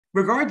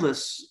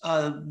regardless,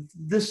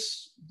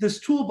 this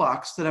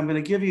toolbox that I'm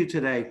going to give you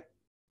today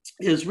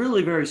is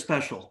really very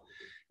special.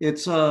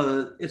 It's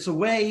a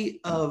way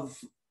of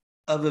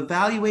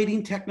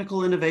evaluating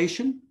technical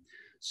innovation.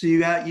 So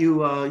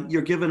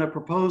you're given a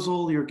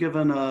proposal, you're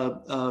given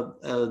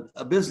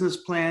a business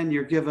plan,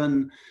 you're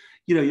given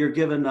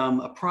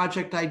a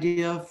project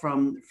idea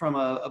from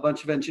a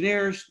bunch of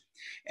engineers,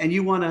 and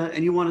you want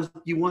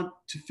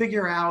to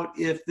figure out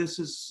if this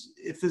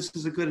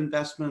is a good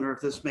investment or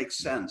if this makes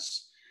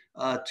sense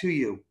to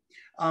you.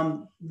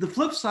 The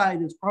flip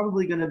side is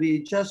probably going to be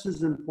just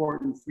as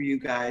important for you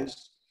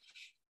guys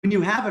when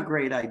you have a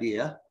great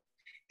idea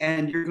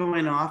and you're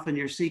going off and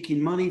you're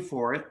seeking money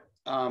for it.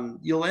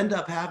 You'll end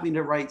up having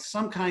to write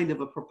some kind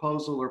of a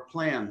proposal or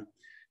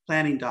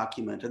planning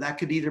document, and that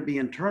could either be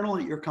internal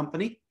at your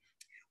company,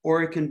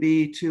 or it can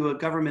be to a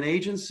government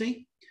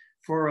agency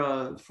for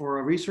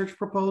a research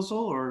proposal,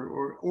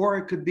 or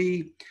it could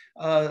be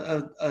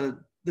the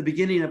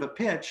beginning of a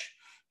pitch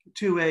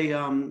to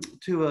an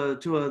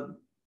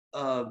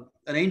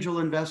angel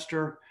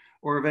investor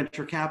or a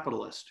venture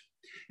capitalist.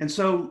 And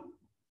so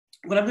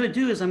what I'm going to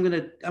do is I'm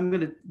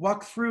going to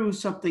walk through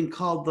something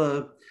called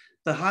the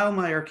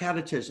Heilmeier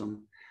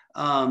Catechism,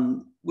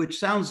 which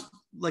sounds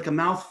like a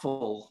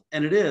mouthful,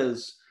 and it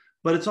is,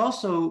 but it's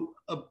also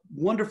a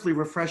wonderfully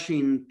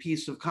refreshing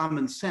piece of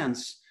common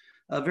sense,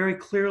 very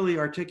clearly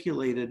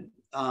articulated,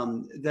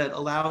 that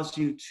allows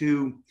you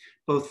to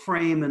both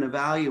frame and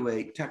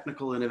evaluate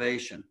technical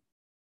innovation.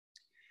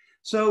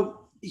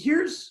 So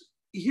here's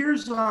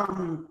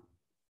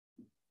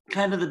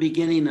kind of the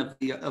beginning of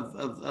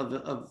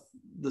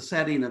the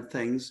setting of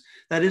things.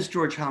 That is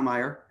George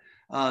Heilmeier.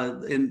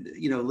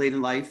 Late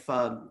in life,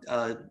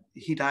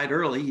 he died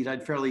early. He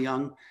died fairly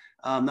young,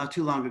 not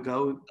too long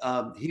ago.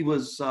 He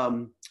was,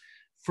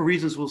 for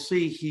reasons we'll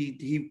see,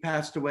 he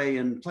passed away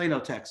in Plano,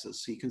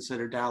 Texas. He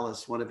considered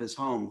Dallas one of his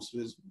homes.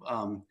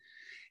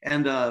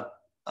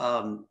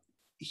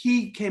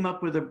 He came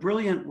up with a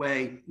brilliant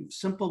way,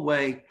 simple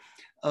way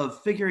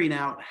of figuring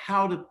out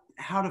how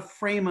to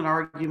frame an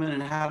argument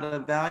and how to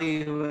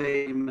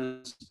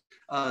evaluate.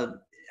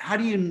 How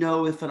do you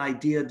know if an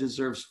idea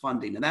deserves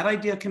funding? And that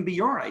idea can be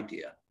your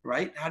idea,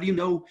 right? How do you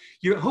know?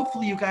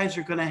 Hopefully you guys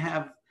are going to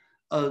have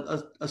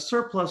a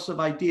surplus of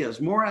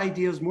ideas, more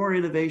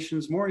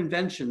innovations, more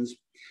inventions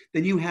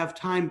than you have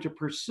time to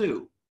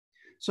pursue.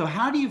 So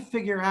how do you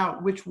figure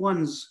out which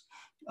ones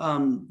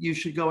you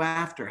should go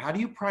after? How do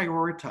you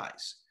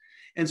prioritize?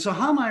 And so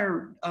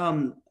Heilmeier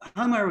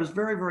was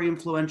very, very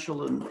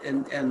influential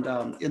in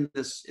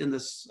this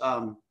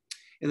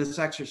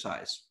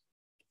exercise.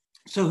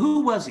 So who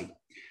was he?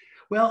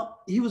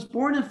 Well, he was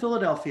born in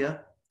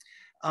Philadelphia,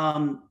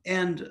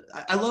 and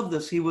I love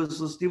this. He was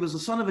the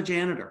son of a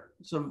janitor,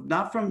 so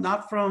not from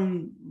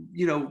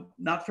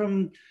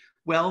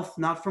wealth,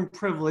 not from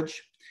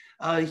privilege.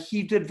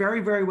 He did very,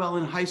 very well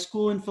in high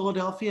school in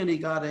Philadelphia, and he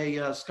got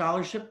a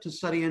scholarship to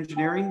study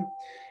engineering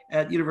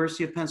at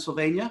University of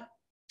Pennsylvania.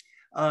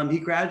 He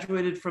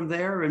graduated from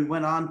there and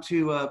went on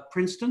to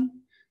Princeton.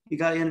 He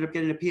ended up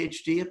getting a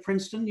PhD at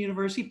Princeton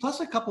University, plus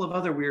a couple of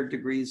other weird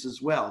degrees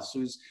as well. So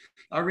he's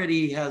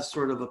already has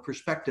sort of a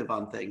perspective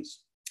on things.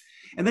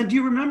 And then do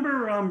you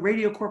remember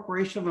Radio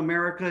Corporation of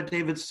America,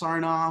 David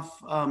Sarnoff,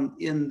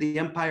 in The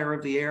Empire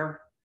of the Air?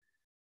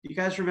 You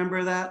guys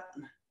remember that?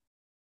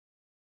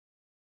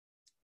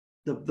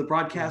 The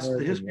broadcast,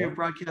 the history of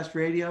broadcast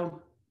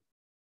radio?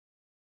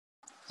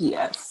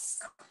 Yes.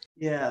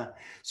 Yeah.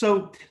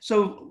 So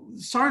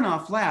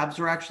Sarnoff Labs,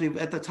 or actually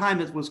at the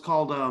time it was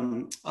called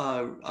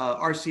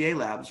RCA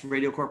Labs,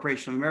 Radio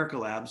Corporation of America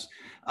Labs,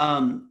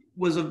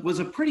 was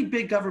a pretty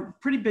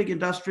big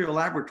industrial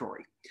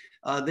laboratory.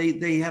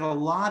 They had a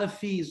lot of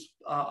fees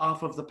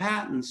off of the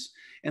patents,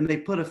 and they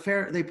put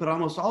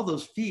almost all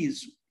those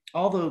fees,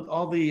 all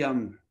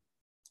the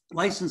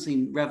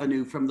licensing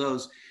revenue from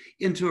those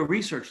into a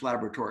research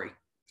laboratory.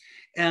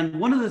 And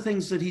one of the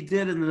things that he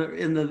did in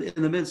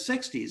the mid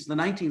 60s, the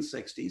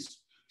 1960s,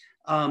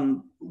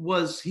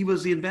 was he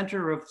was the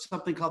inventor of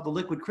something called the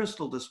liquid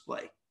crystal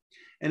display.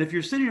 And if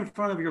you're sitting in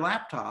front of your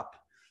laptop,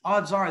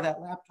 odds are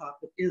that laptop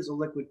is a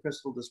liquid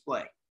crystal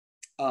display.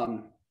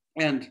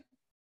 And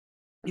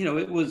you know,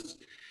 you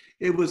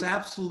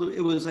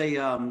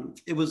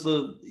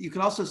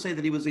could also say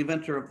that he was the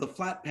inventor of the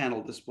flat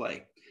panel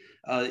display.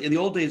 In the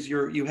old days,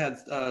 you had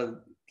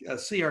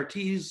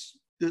CRTs,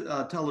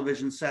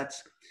 television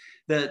sets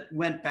that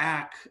went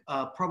back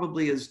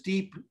as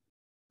deep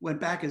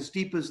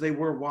as they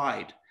were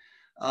wide.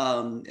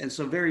 And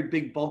so very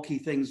big, bulky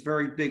things,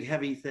 very big,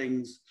 heavy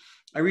things.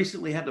 I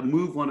recently had to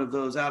move one of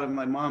those out of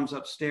my mom's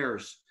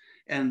upstairs.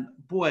 And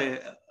boy,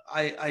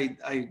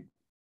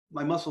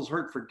 my muscles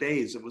hurt for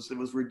days. It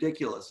was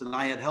ridiculous, and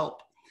I had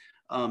help.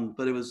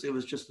 But it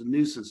was just a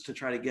nuisance to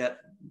try to get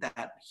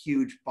that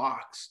huge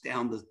box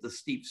down the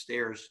steep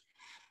stairs.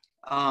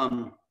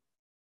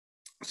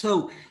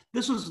 So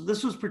this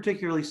was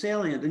particularly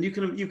salient, and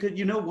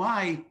you know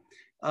why,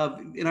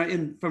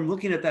 from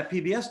looking at that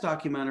PBS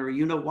documentary,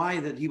 you know why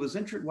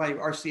why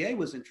RCA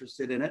was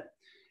interested in it,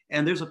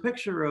 And there's a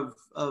picture of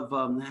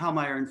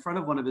Heilmeier in front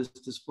of one of his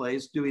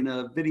displays doing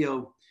a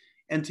video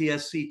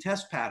NTSC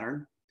test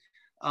pattern.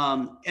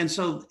 And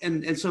so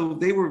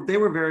they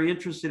were very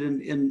interested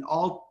in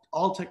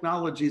all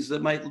technologies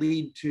that might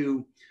lead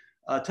to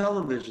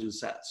television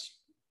sets.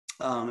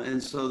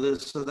 And so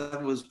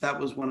that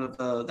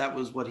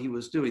was what he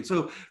was doing.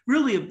 So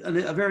really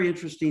a very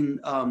interesting,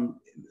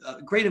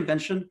 great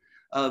invention,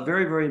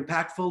 very, very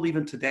impactful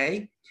even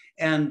today,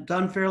 and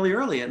done fairly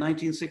early at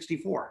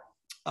 1964.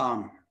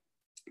 Of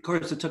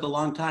course, it took a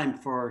long time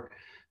for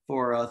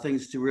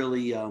things to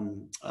really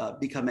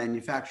become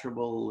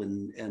manufacturable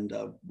and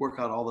work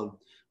out all the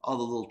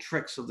little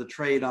tricks of the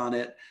trade on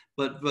it,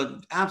 but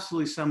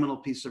absolutely seminal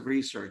piece of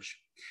research.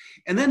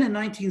 And then in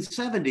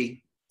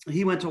 1970,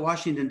 he went to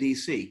Washington,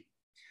 D.C.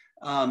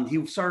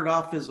 He started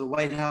off as a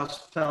White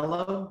House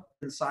fellow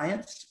in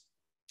science.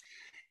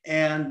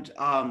 And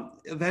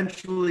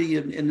eventually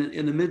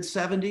in the mid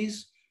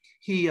 70s,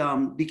 he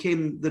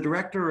became the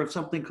director of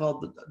something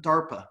called the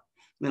DARPA.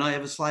 And I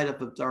have a slide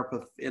up of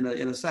DARPA in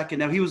a second.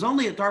 Now, he was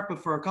only at DARPA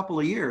for a couple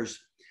of years,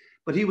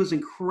 but he was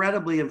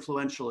incredibly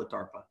influential at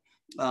DARPA.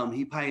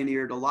 He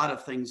pioneered a lot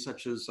of things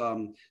such as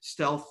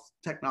stealth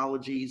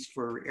technologies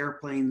for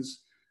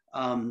airplanes,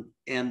 and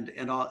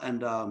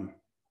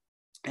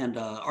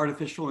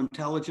artificial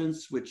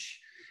intelligence,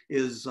 which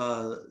is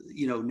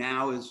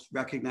now is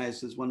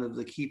recognized as one of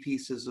the key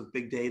pieces of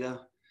big data,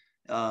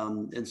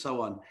 and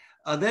so on.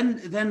 Then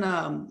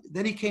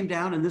he came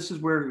down, and this is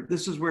where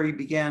he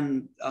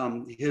began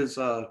his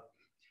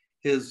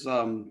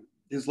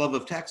love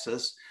of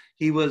Texas.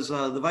 He was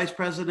the vice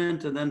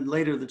president and then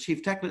later the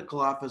chief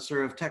technical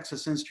officer of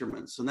Texas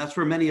Instruments, and that's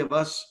where many of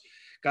us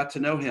got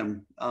to know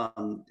him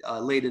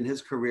late in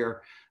his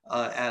career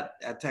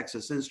at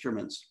Texas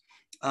Instruments.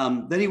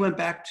 Then he went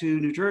back to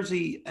New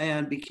Jersey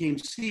and became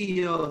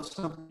CEO of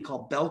something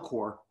called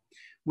Bellcore,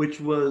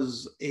 which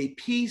was a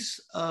piece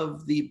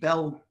of the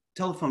Bell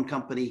telephone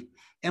company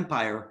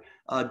empire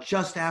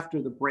just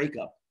after the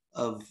breakup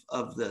of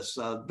this.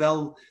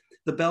 The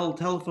Bell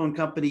telephone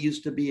company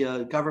used to be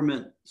a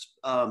government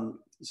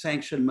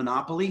sanctioned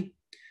monopoly,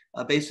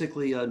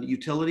 basically a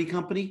utility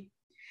company.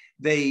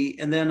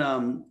 And then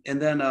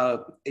a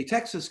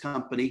Texas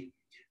company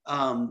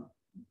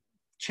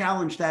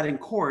challenged that in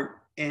court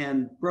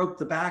and broke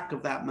the back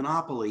of that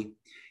monopoly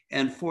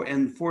and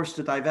forced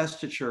a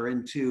divestiture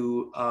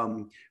into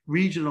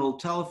regional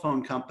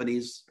telephone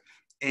companies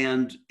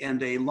and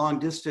a long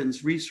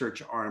distance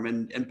research arm.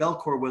 And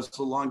Bellcore was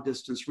the long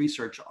distance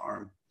research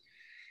arm.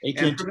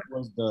 AT&T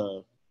was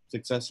the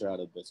successor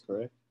out of this,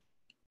 correct?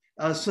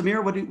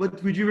 Samir,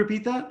 what would you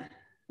repeat that?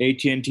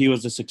 AT&T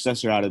was the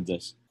successor out of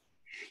this.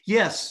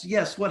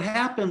 Yes. What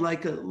happened,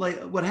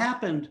 what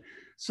happened,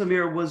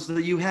 Samir, was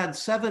that you had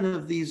 7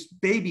 of these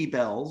baby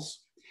bells,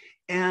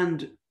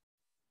 and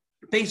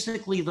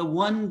basically the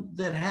one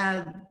that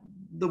had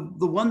the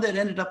one that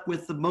ended up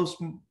with the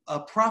most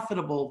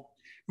profitable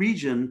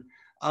region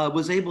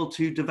was able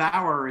to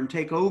devour and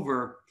take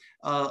over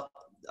all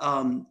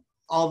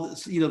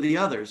the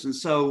others. And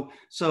so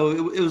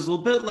it was a little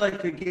bit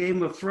like a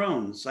Game of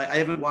Thrones. I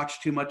haven't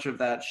watched too much of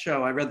that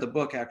show. I read the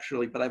book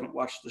actually, but I haven't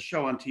watched the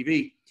show on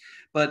TV.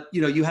 But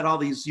you had all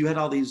these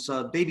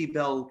baby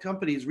bell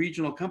companies,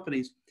 regional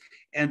companies,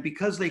 and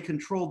because they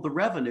controlled the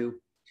revenue,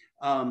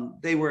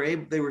 they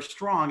were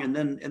strong. And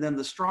then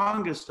the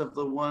strongest of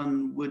the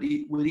one would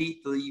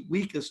eat the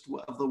weakest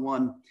of the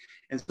one.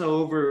 And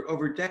so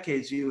over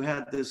decades, you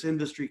had this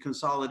industry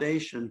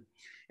consolidation.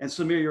 And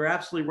Samir, you're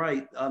absolutely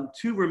right.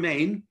 2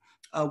 remain.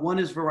 One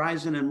is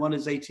Verizon and one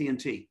is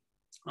AT&T.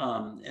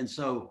 And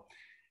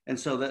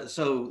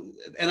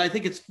I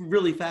think it's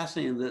really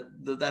fascinating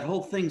that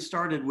whole thing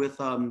started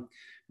with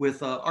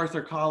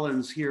Arthur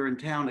Collins here in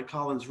town at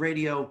Collins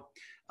Radio.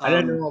 I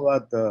didn't know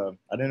about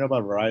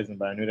Verizon,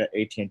 but I knew that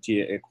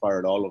AT&T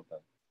acquired all of them.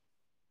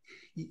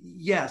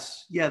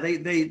 Yes, yeah,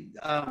 Verizon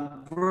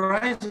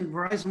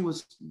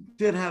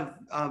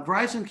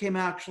came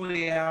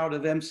actually out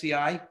of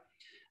MCI,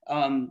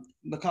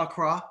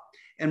 McCaw-Craw,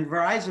 and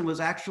Verizon was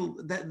actually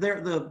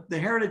the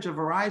heritage of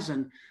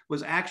Verizon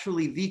was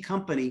actually the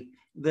company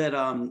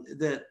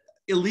that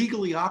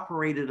illegally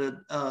operated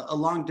a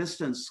long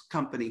distance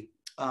company,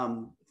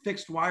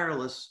 fixed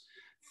wireless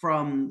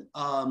from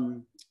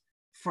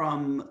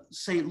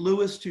St.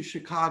 Louis to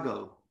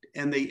Chicago,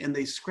 and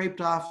they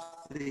scraped off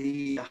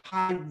the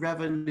high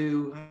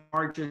revenue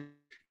margin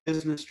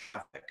business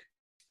traffic.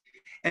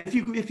 And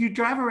if you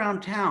drive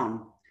around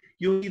town,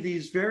 you'll see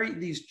these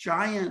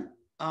giant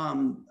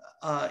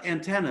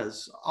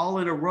antennas all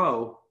in a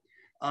row,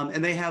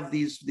 and they have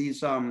these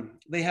horn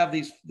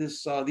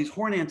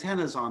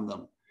antennas on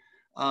them,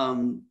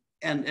 and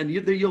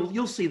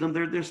you'll see them.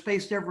 They're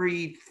spaced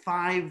every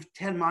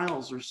 5-10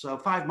 miles or so,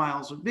 5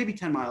 miles or maybe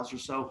 10 miles or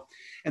so,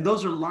 and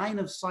those are line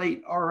of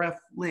sight RF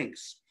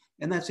links.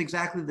 And that's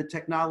exactly the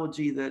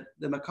technology that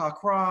the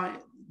McCaw-Craw,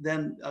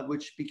 then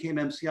which became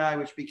MCI,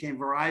 which became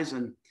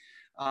Verizon.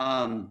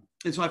 And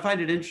so I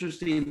find it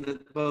interesting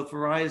that both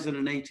Verizon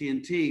and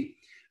AT&T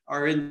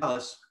are in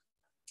Dallas,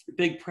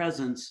 big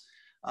presence.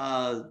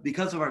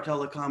 because of our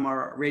telecom,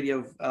 our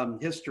radio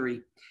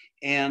history,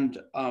 and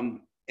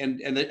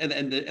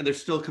they're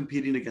still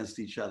competing against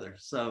each other.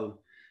 So,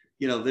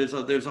 you know,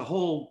 there's a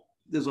whole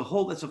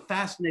that's a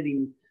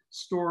fascinating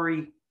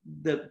story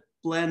that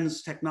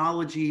blends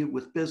technology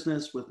with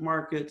business, with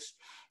markets.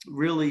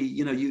 Really,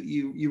 you know,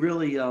 you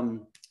really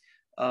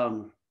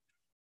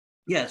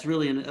yeah, it's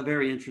really a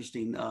very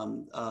interesting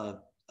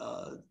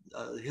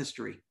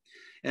history.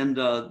 And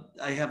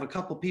I have a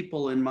couple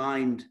people in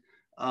mind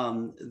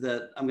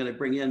that I'm going to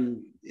bring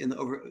in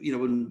over, you know,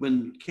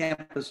 when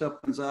campus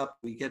opens up,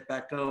 we get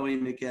back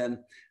going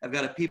again. I've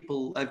got a few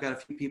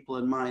people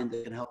in mind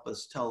that can help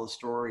us tell the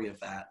story of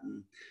that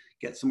and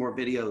get some more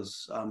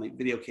videos,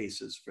 video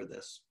cases for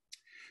this.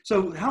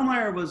 So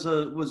Heilmeier was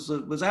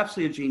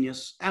absolutely a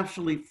genius,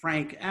 absolutely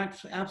frank,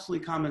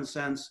 absolutely common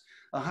sense,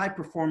 a high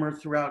performer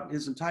throughout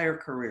his entire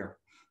career.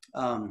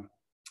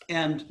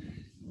 And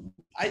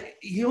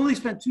he only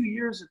spent 2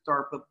 years at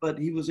DARPA, but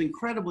he was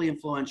incredibly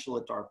influential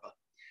at DARPA.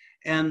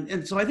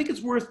 And so I think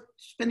it's worth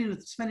spending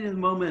a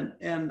moment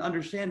and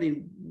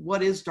understanding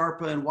what is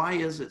DARPA and why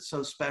is it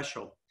so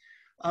special.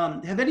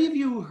 Have any of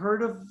you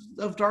heard of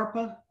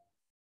DARPA?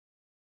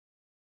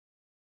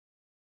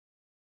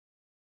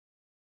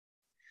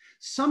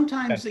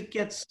 Sometimes it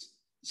gets,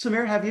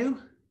 Samir, have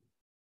you?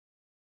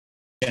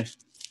 Yes.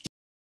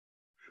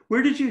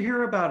 Where did you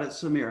hear about it,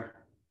 Samir?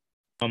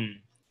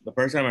 The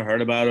first time I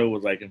heard about it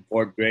was like in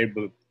 4th grade,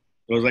 but it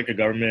was like a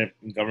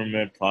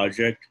government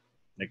project.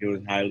 Like it was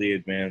highly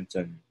advanced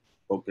and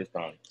focused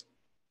on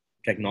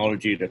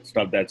technology, that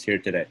stuff that's here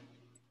today.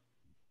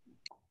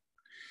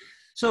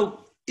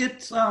 So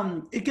it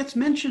gets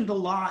mentioned a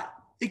lot.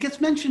 It gets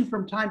mentioned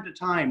from time to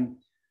time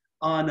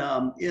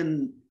on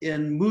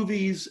in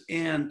movies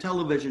and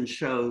television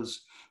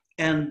shows,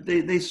 and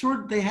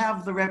they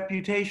have the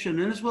reputation,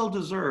 and it's well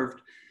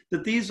deserved,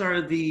 that these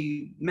are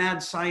the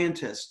mad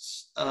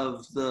scientists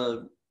of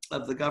the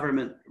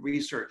government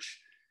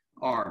research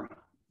arm,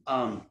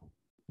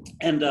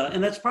 and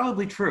that's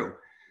probably true.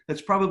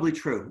 That's probably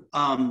true.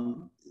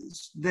 DARPA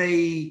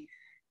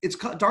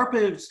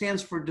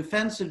stands for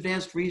Defense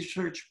Advanced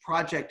Research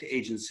Project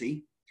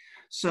Agency.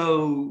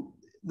 So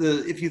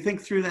if you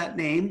think through that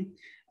name,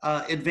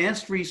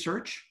 advanced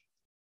research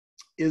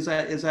is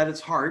at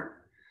its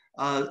heart,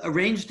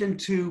 arranged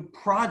into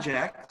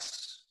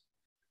projects.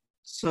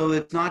 So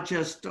it's not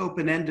just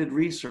open-ended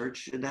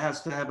research. It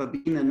has to have a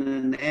beginning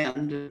and an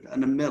end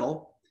and a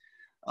middle.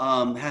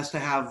 Has to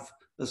have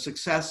a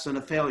success and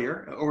a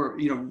failure, or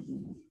it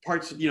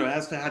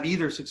has to have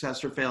either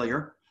success or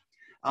failure.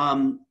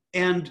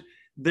 And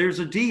there's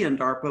a D in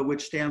DARPA,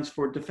 which stands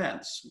for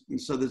defense.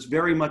 And so that's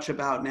very much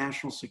about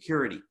national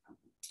security.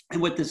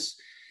 And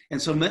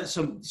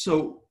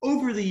so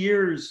over the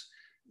years,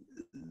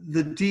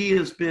 the D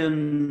has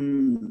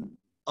been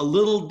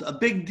a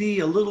big D,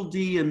 a little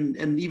d,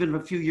 and even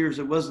a few years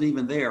it wasn't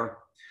even there.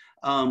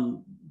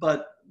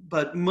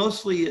 But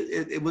mostly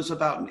it's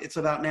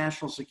about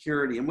national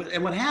security. And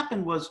what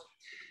happened was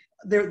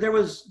there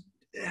was,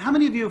 how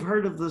many of you have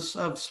heard of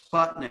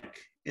Sputnik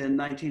in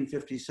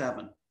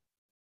 1957?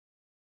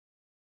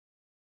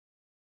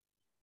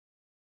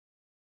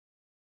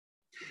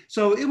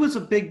 So it was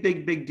a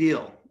big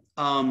deal.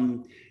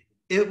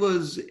 It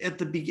was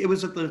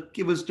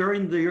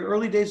during the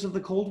early days of the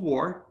Cold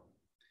War,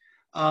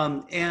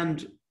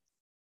 and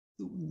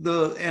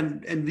the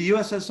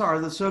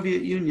USSR, the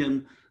Soviet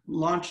Union,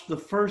 launched the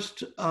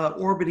first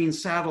orbiting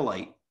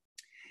satellite,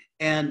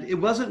 and it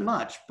wasn't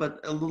much, but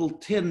a little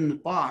tin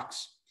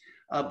box,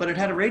 but it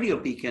had a radio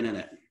beacon in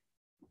it,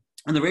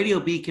 and the radio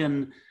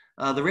beacon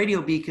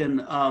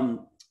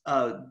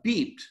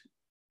beeped,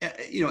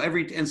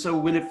 and so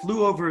when it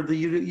flew over the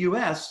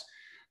U.S.,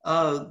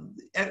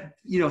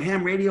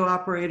 ham radio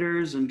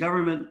operators and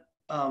government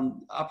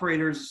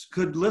operators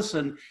could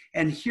listen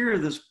and hear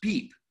this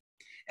beep,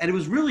 and it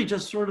was really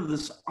just sort of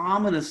this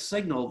ominous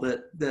signal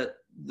that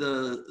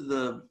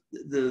the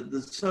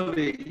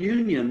Soviet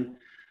Union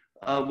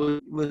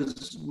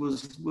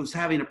was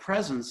having a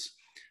presence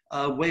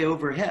way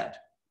overhead,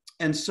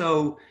 and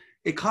so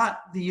it caught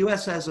the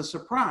U.S. as a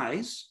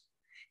surprise.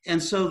 And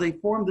so they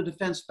formed they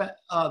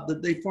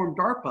formed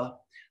DARPA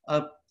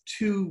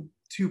to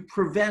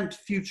prevent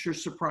future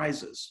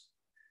surprises,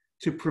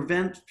 to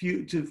prevent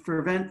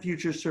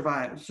future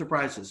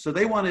surprises. So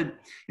they wanted,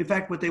 in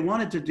fact, what they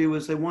wanted to do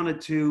is they wanted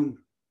to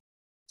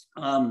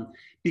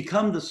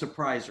become the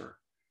surpriser.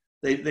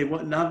 They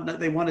wanted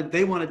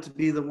to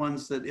be the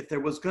ones that, if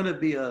there was going to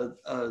be a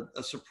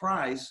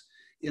surprise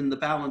in the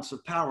balance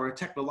of power, a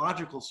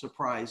technological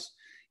surprise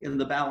in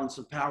the balance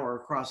of power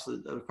across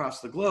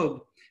the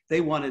globe,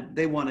 they wanted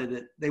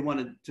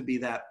to be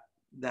that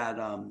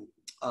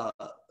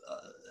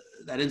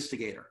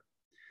instigator.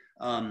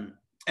 And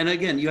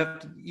again, you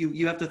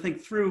have to think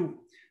through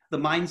the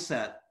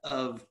mindset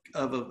of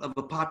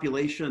a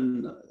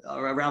population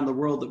around the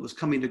world that was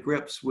coming to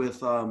grips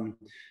with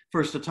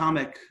first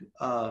atomic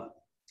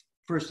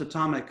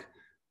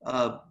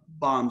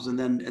bombs and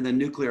then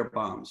nuclear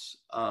bombs,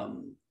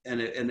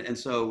 and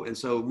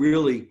so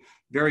really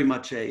very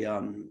much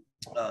a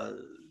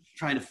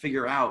trying to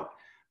figure out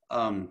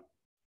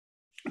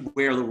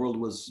where the world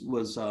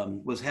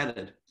was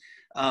headed.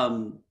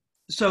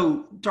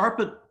 So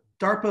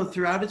DARPA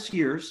throughout its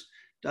years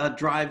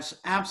drives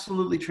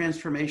absolutely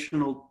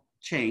transformational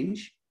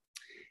change.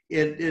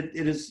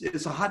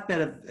 It's a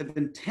hotbed of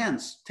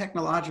intense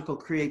technological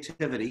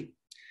creativity.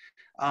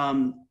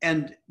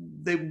 And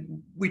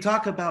we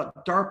talk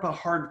about DARPA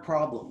hard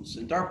problems,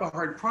 and DARPA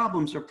hard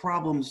problems are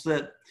problems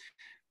that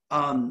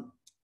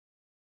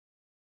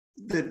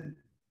that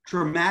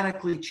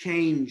dramatically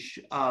change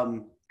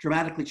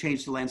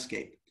the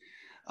landscape.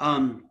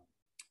 And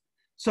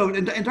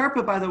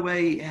DARPA, by the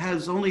way,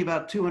 has only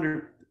about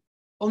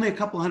only a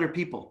couple hundred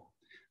people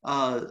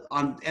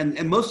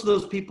and most of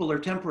those people are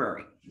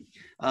temporary.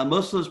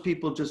 Most of those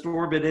people just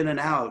orbit in and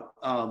out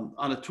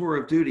on a tour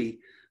of duty,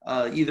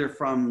 either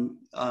from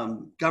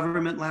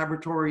government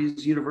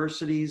laboratories,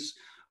 universities,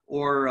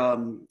 or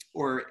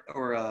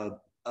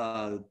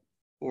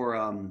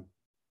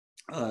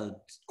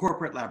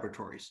corporate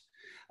laboratories.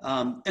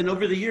 And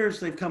over the years,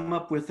 they've come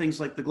up with things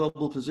like the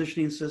Global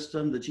Positioning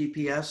System, the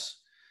GPS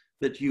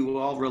that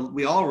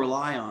we all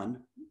rely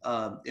on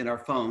in our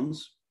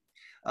phones.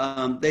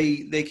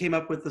 They came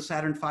up with the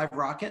Saturn V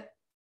rocket.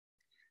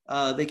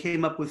 They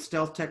came up with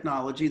stealth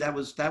technology that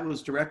was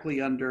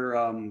directly under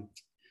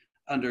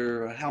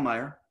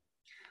Heilmeier.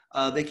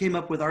 They came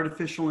up with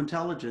artificial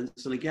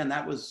intelligence, and again,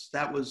 that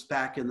was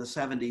back in the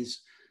 70s.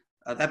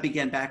 That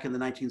began back in the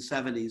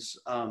 1970s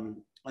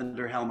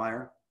under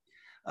Heilmeier.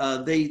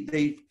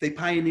 They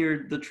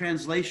pioneered the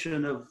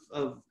translation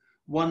of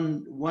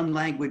one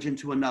language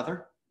into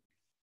another,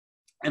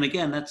 and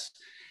again, that's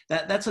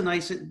a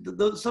nice.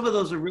 Some of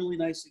those are really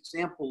nice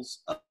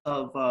examples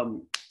of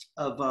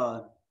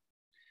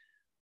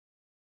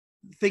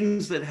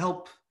things that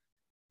help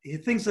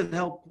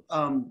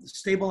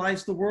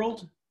stabilize the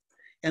world,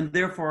 and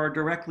therefore are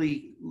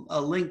directly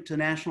linked to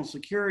national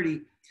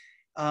security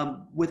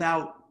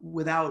without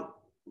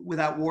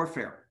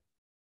warfare.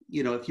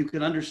 You know, if you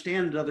can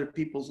understand other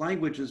people's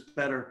languages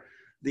better,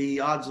 the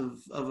odds of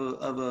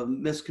a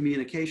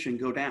miscommunication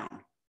go down.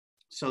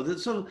 So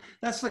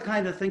that's the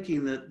kind of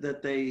thinking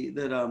that they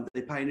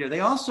pioneered.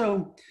 They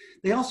also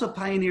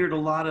pioneered a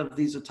lot of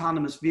these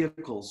autonomous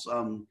vehicles.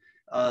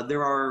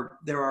 There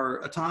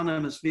are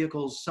autonomous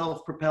vehicles,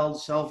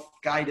 self-propelled,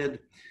 self-guided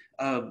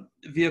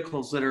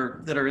vehicles that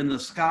are in the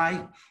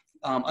sky,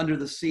 under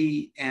the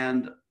sea,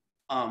 and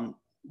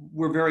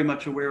we're very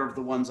much aware of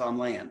the ones on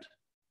land.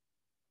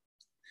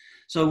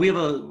 So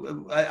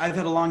I've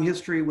had a long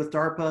history with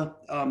DARPA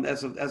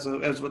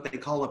as what they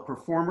call a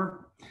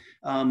performer.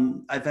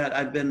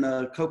 I've been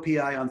a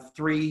co-PI on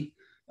 3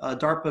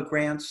 DARPA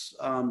grants.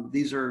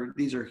 These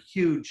are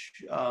huge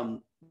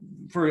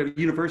for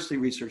university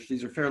research.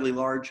 These are fairly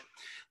large.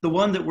 The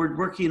one that we're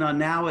working on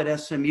now at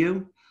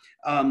SMU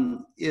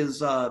is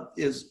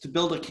to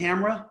build a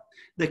camera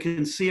that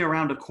can see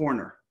around a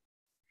corner.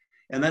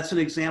 And that's an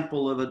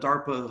example of a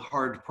DARPA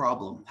hard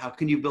problem. How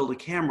can you build a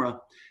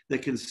camera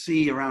that can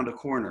see around a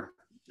corner?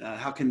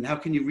 How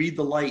can you read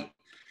the light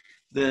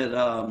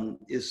that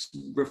is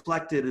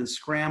reflected and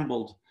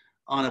scrambled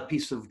on a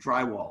piece of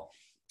drywall?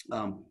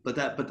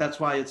 But that's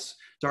why it's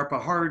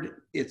DARPA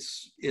hard.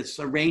 It's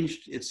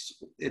arranged.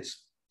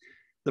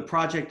 The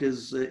project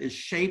is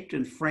shaped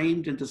and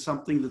framed into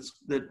something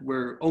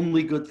where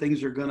only good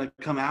things are going to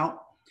come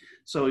out.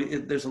 So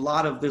there's a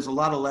lot of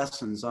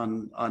lessons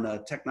on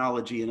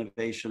technology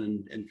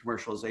innovation and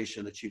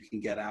commercialization that you can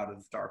get out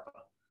of DARPA.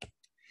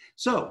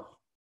 So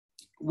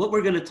what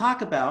we're going to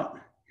talk about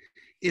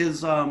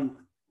is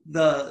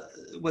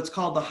what's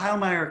called the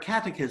Heilmeier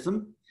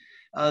Catechism.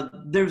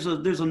 There's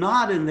a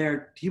nod in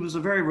there. He was a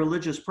very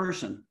religious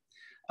person,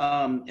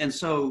 and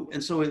so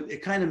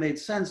it kind of made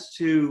sense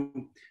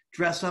to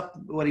dress up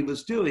what he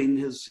was doing.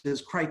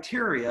 His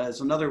criteria is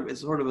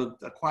sort of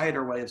a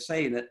quieter way of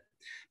saying it.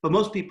 But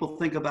most people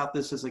think about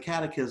this as a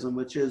catechism,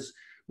 which is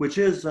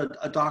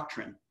a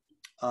doctrine,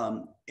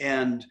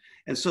 and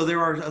so there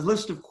are a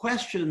list of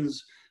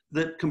questions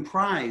that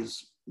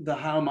comprise the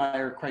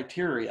Heilmeier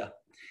criteria.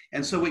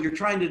 And so what you're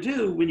trying to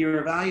do when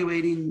you're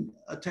evaluating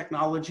a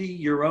technology,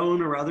 your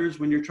own or others,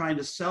 when you're trying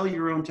to sell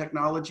your own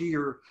technology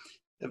or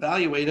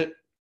evaluate it,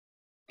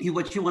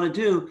 what you want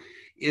to do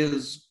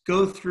is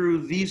go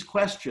through these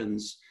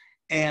questions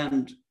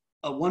and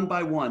one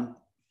by one,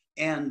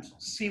 and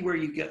see where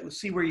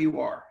you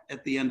are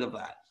at the end of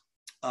that.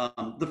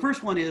 The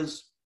first one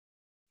is,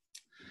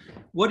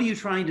 what are you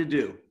trying to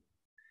do?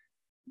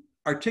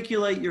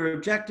 Articulate your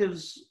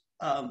objectives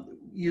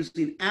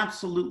using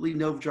absolutely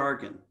no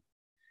jargon.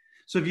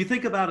 So if you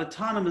think about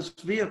autonomous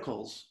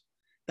vehicles,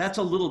 that's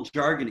a little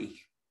jargony,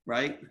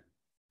 right?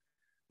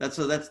 Those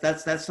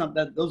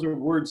are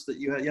words that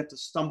you have to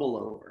stumble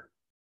over.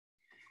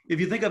 If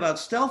you think about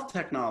stealth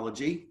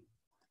technology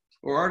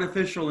or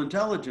artificial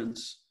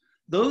intelligence,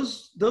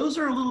 those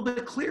are a little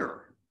bit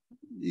clearer.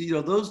 You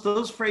know,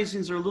 those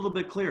phrasings are a little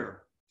bit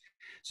clearer.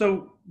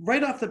 So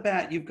right off the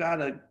bat, you've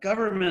got a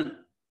government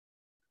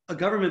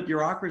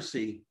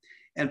bureaucracy,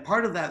 and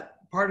part of that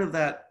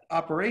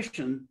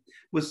operation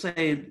was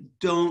saying,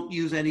 don't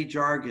use any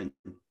jargon.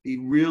 Be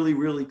really,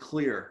 really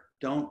clear.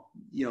 Don't,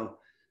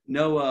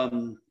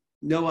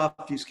 no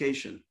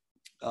obfuscation.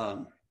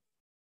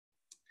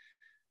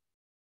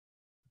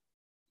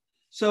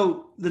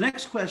 So the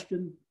next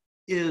question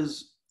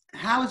is,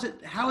 how is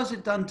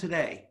it done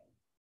today?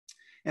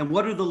 And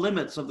what are the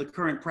limits of the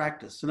current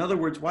practice? In other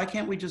words, why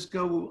can't we just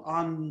go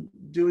on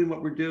doing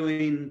what we're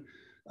doing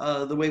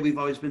the way we've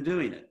always been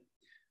doing it?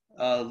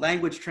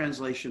 Language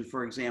translation,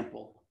 for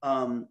example.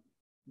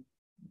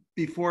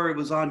 Before it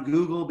was on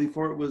Google,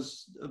 before it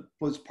was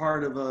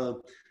part of a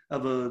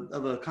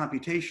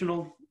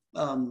computational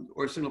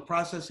or signal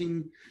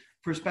processing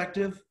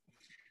perspective,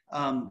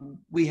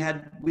 we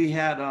had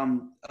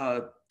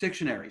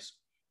dictionaries.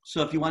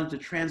 So if you wanted to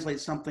translate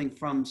something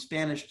from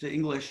Spanish to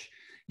English,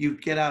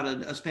 you'd get out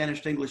a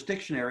Spanish to English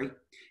dictionary,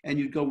 and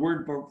you'd go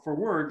word for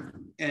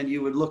word, and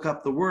you would look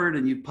up the word,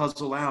 and you'd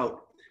puzzle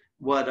out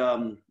what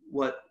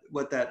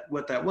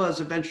that was.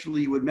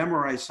 Eventually, you would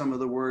memorize some of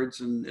the words,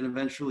 and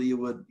eventually you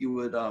would be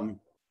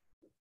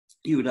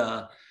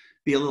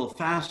a little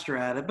faster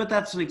at it. But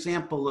that's an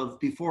example of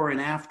before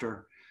and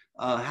after.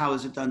 How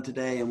is it done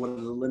today, and what are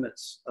the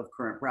limits of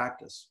current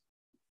practice?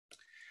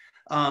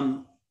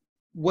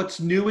 What's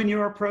new in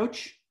your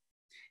approach,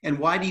 and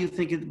why do you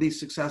think it'd be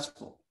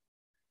successful?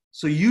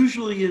 So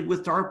usually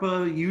with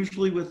DARPA,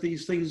 usually with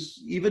these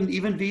things, even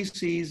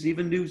VCs,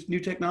 even new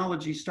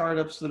technology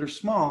startups that are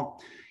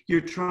small,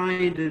 you're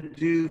trying to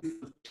do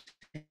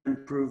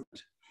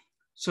improvement.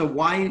 So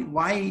why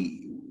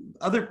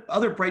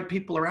other bright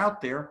people are out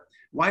there?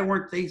 Why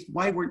weren't they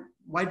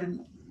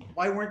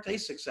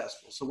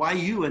successful? So why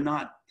you and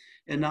not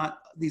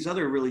these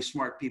other really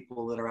smart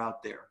people that are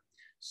out there?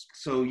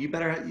 So you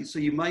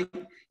might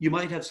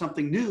have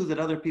something new that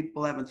other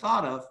people haven't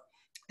thought of,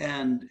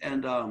 and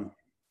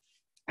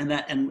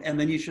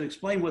then you should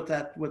explain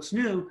what's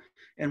new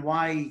and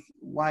why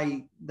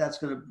that's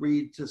going to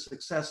breed to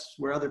success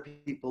where other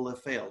people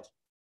have failed.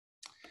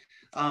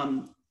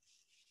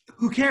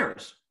 Who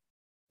cares?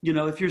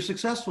 If you're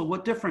successful,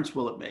 what difference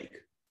will it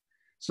make?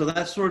 So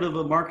that's sort of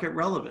a market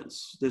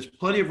relevance. There's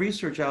plenty of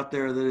research out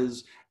there that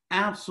is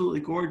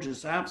absolutely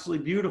gorgeous,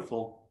 absolutely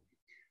beautiful,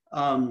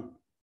 but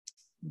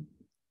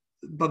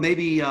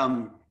maybe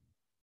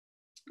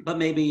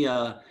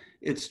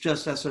it's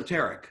just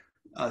esoteric.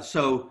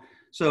 So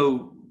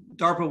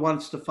DARPA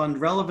wants to fund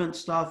relevant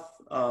stuff.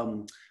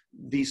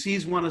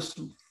 VCs want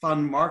to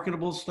fund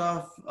marketable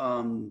stuff.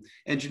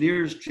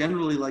 Engineers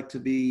generally like to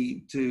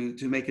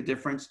make a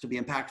difference, to be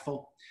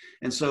impactful,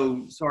 and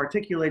so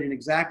articulating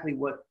exactly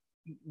what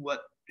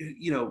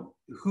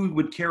who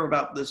would care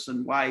about this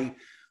and why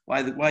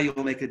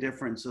you'll make a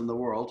difference in the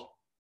world.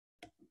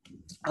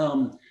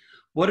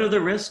 What are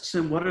the risks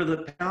and what are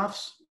the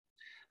payoffs?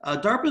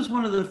 DARPA is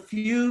one of the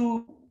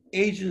few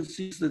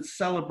agencies that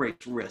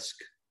celebrates risk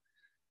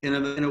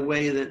in a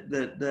way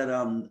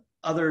that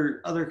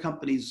other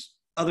companies,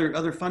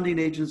 other funding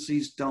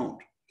agencies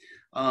don't.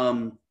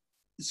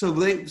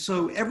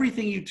 So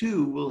everything you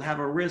do will have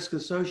a risk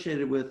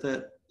associated with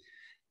it.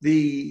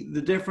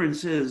 The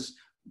difference is,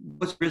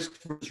 what's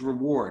risk versus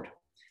reward?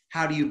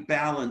 How do you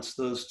balance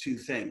those two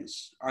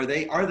things? Are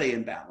they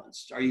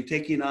imbalanced? Are you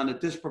taking on a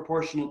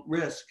disproportionate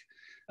risk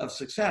of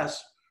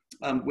success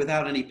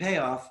without any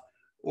payoff,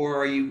 or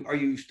are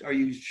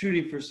you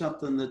shooting for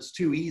something that's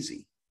too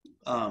easy?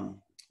 And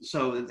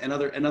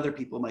other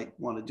people might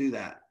want to do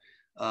that.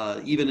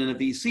 Even in a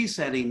VC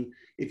setting,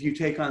 if you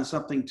take on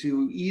something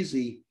too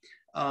easy,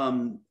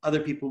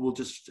 other people will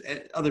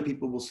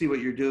see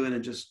what you're doing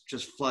and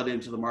just flood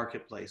into the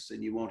marketplace,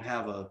 and you won't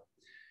have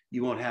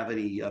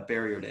any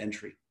barrier to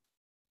entry.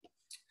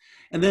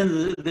 And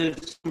then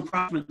there's some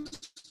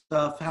approximate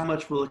stuff. How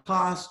much will it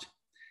cost?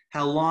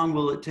 How long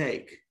will it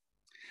take?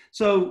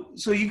 So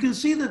you can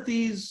see that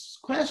these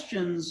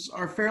questions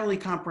are fairly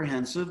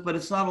comprehensive, but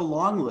it's not a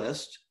long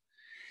list.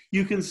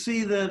 You can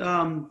see that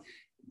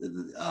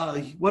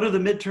what are the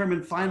midterm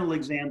and final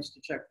exams to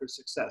check for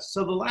success?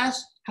 So the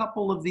last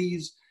couple of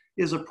these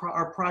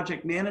are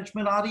project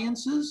management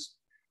audiences.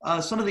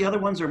 Some of the other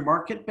ones are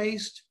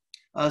market-based.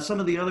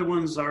 Some of the other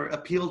ones are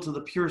appeal to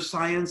the pure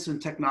science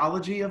and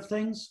technology of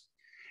things.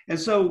 And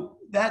so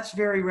that's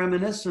very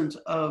reminiscent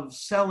of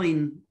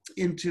selling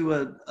into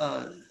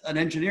an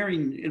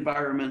engineering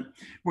environment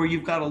where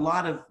you've got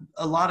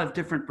a lot of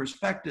different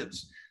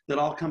perspectives that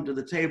all come to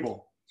the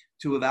table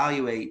to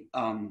evaluate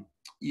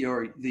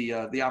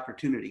the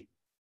opportunity.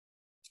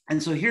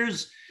 And so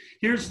here's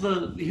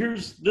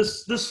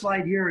this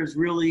slide here is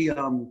really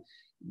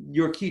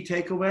your key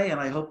takeaway, and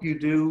I hope you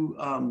do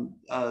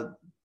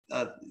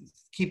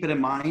keep it in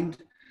mind.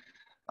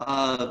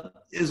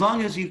 As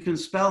long as you can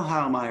spell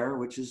Heilmeier,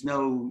 which is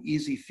no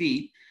easy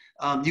feat,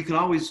 you can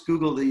always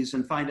Google these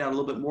and find out a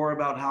little bit more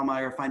about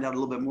Heilmeier, find out a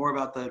little bit more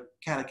about the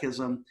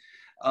Catechism.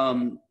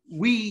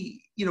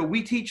 We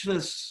teach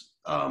this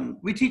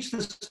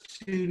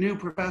to new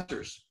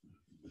professors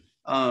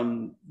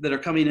that are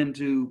coming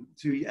into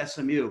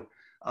SMU,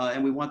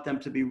 and we want them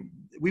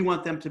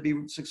to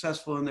be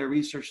successful in their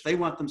research. They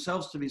want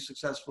themselves to be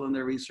successful in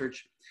their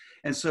research,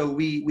 And so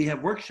we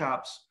have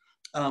workshops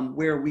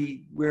where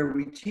we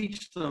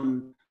teach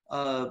them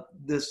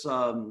this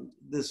Heilmeier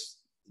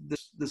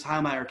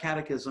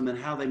Catechism and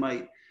how they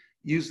might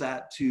use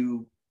that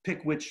to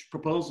pick which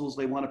proposals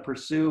they want to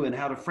pursue and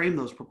how to frame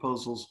those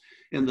proposals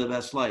in the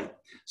best light.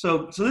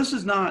 So this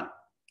is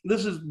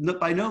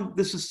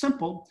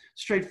simple,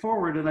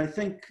 straightforward, and I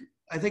think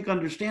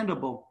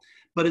understandable,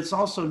 but it's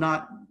also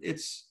not,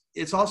 it's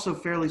also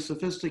fairly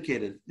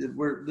sophisticated.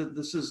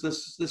 This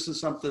is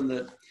something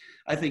that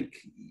I think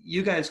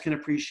you guys can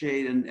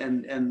appreciate,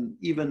 and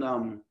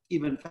even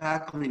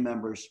faculty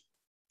members,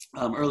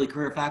 early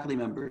career faculty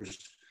members,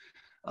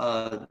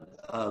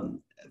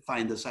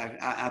 find this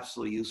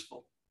absolutely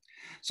useful.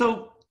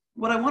 So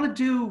what I want to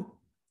do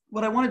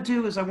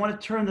is I want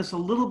to turn this a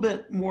little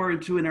bit more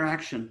into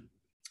interaction.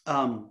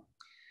 And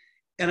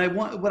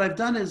what I've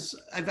done is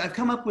I've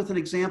come up with an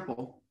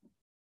example,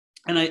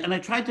 and I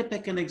tried to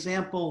pick an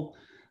example.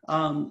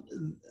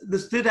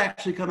 This did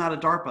actually come out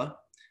of DARPA.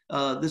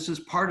 This is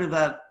part of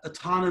that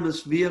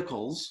autonomous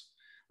vehicles,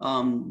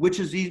 which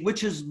is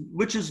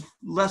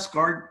less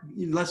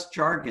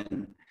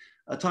jargon.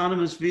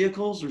 Autonomous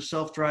vehicles or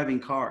self-driving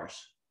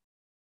cars.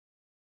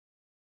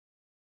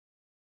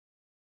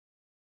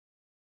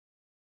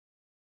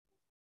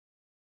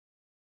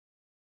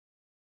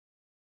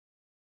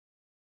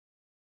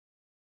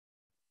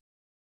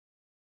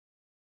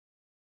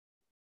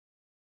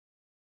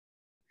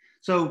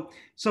 So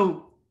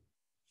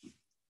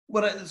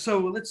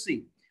let's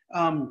see.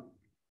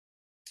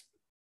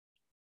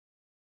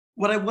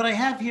 What I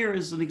have here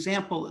is an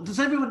example. Does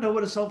everyone know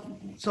what a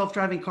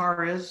self-driving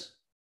car is?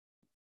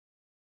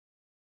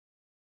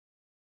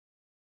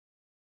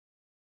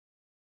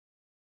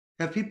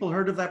 Have people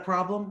heard of that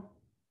problem?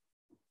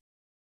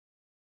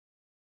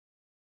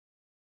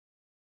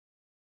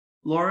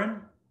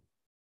 Lauren?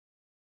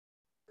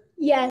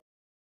 Yes.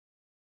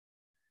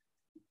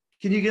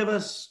 Can you give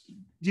us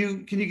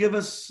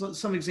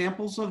some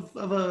examples of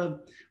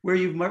where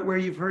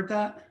you've heard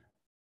that?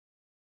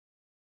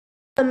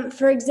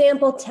 For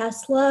example,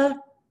 Tesla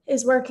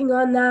is working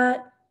on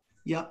that.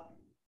 Yep.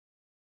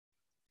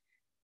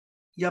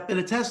 In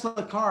a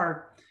Tesla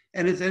car,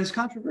 and it's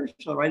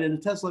controversial, right? In a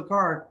Tesla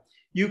car,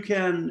 you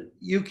can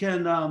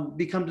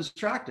become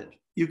distracted.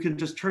 You can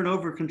just turn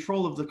over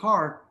control of the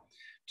car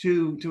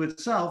to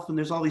itself, and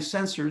there's all these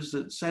sensors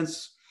that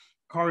sense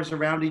cars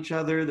around each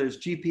other. There's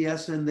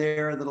GPS in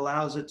there that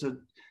allows it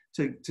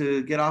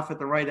to get off at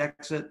the right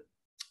exit.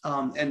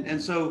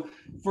 And so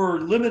for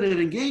limited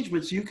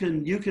engagements, you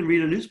can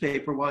read a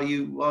newspaper while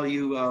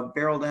you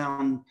barrel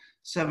down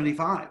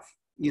 75,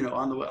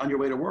 on your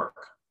way to work.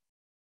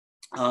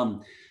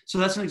 So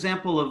that's an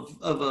example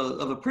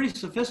of a pretty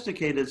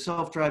sophisticated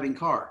self-driving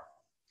car.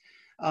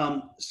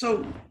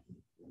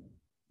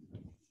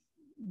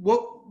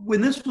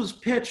 When this was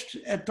pitched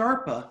at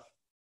DARPA,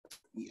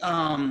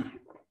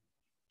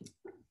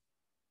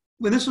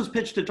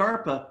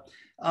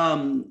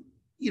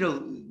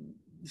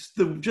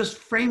 just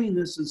framing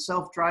this as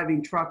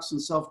self-driving trucks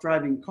and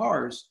self-driving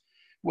cars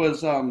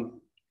was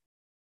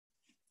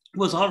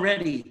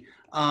already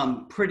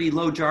pretty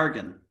low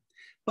jargon.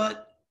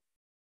 But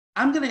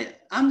I'm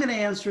gonna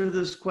answer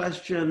this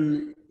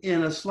question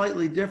in a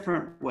slightly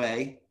different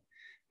way,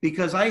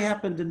 because I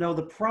happen to know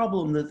the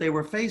problem that they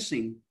were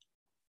facing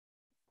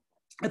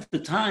at the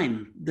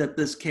time that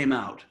this came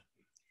out.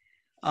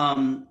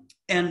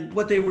 And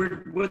what they were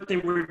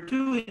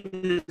doing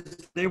is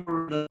they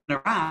were in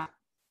Iraq,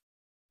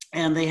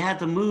 and they had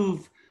to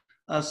move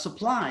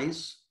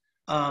supplies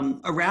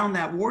around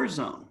that war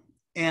zone.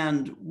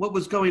 And what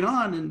was going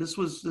on, and this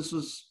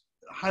was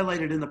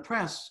highlighted in the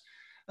press,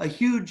 a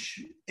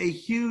huge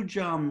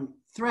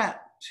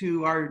threat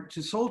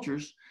to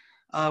soldiers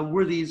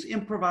were these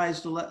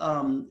improvised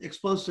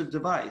explosive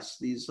device,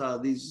 these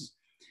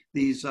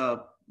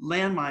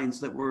landmines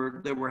that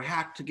were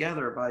hacked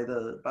together by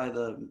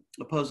the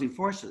opposing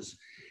forces.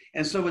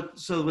 And so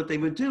what they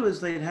would do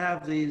is they'd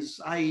have these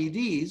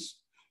IEDs,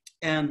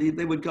 and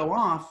they would go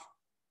off,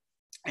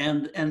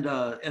 and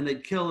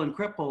they'd kill and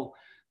cripple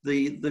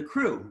the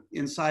crew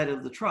inside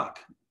of the truck.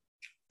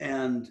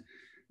 And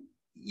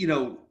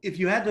if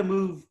you had to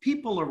move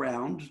people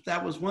around,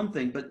 that was one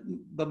thing, but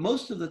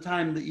most of the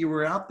time that you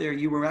were out there,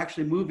 you were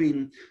actually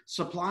moving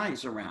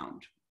supplies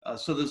around.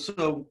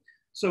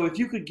 So if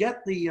you could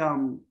get the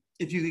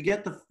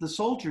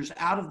soldiers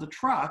out of the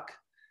truck,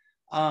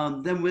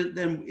 then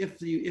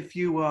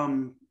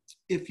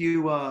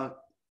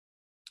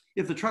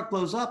if the truck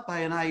blows up by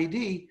an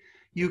IED,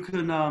 you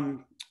can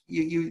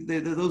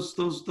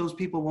those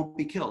people won't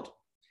be killed.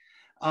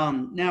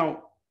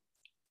 Now,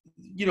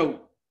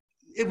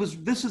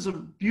 this is a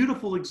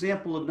beautiful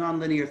example of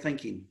nonlinear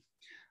thinking.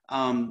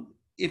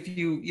 If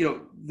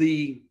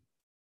the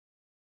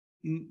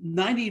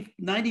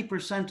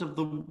 90%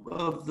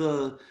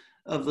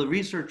 of the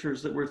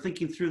researchers that were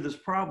thinking through this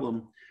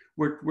problem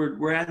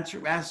were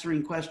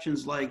answering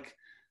questions like,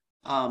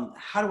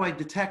 how do I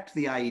detect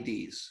the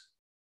IEDs?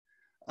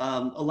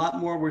 A lot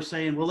more were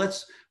saying, well,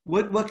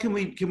 what can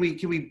we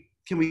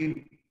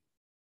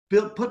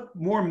put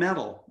more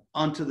metal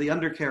onto the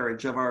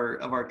undercarriage of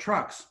our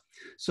trucks,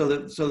 so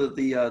that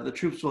the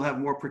troops will have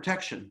more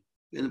protection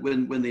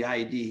when the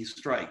IED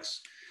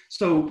strikes.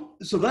 So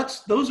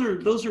those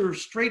are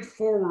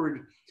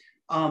straightforward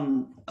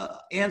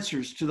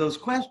answers to those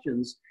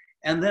questions,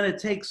 and then it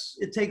takes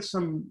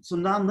some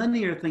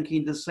nonlinear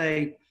thinking to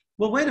say,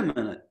 well, wait a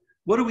minute,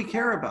 what do we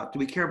care about? Do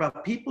we care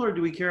about people, or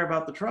do we care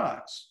about the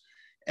trucks?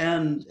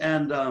 And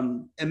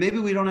maybe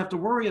we don't have to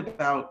worry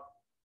about,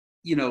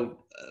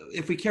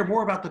 if we care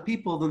more about the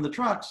people than the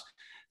trucks,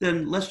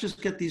 then let's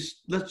just get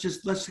these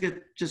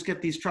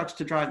trucks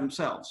to drive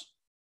themselves.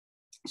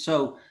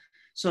 So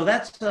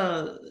that's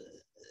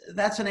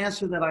an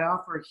answer that I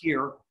offer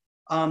here.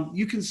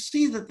 You can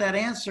see that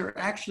answer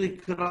actually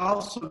could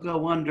also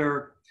go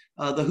under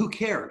the who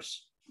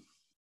cares,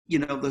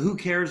 the who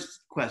cares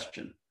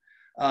question.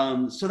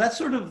 So that's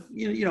sort of,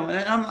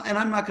 and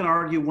I'm not going to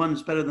argue one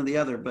is better than the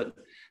other, but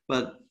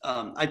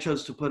I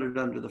chose to put it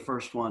under the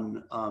first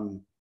one,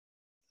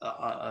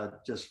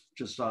 just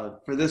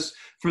for this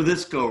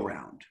go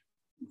round.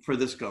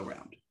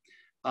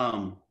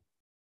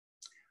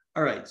 All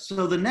right.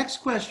 So the next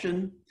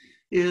question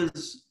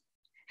is,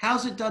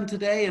 how's it done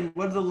today, and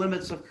what are the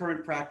limits of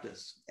current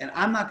practice? And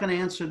I'm not going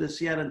to answer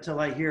this yet until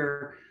I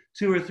hear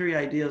 2 or 3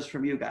 ideas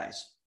from you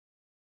guys.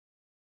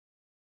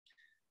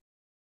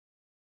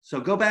 So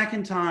go back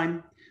in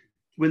time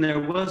when there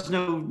was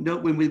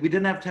when we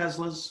didn't have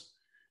Teslas.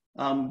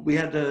 We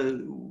had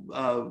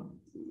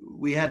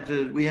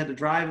to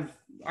drive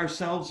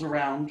ourselves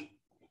around.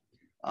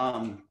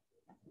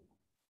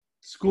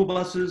 School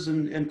buses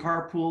and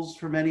carpools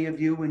for many of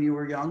you when you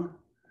were young.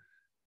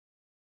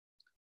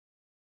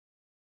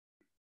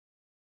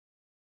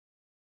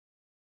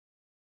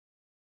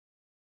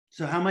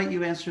 So how might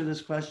you answer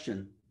this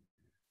question?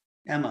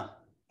 Emma?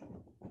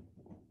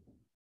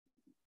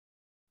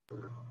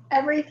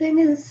 Everything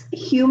is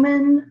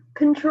human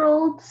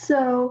controlled,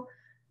 so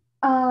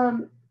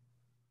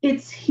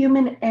it's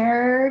human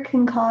error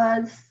can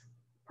cause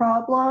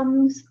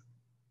problems,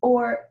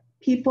 or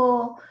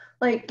people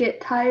like get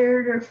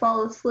tired or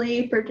fall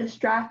asleep or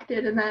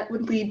distracted, and that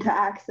would lead to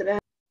accidents.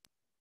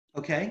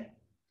 Okay,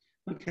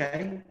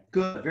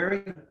 good, very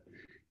good.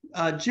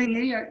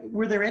 Jing,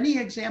 were there any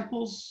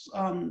examples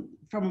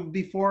from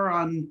before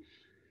on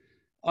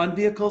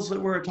vehicles that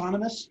were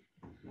autonomous?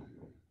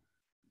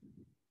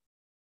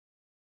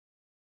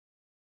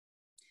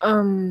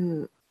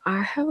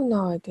 I have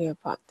no idea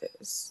about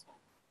this.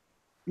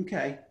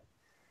 Okay.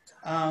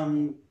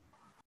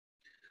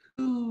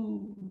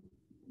 Who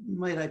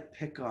might I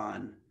pick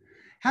on?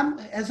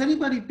 Has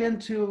anybody been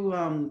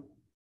to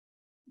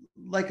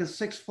like a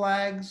Six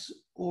Flags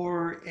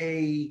or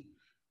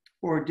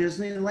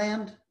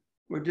Disneyland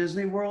or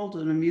Disney World,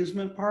 an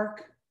amusement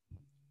park?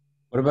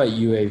 What about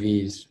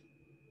UAVs?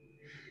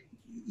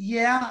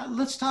 Yeah,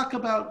 let's talk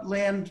about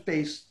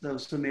land-based though,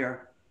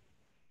 Samir.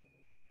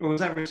 Or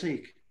was that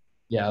Rasik?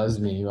 Yeah, that was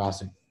me,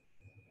 Rossi.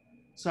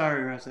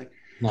 Sorry, Rasik.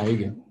 No, you're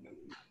good.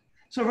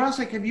 So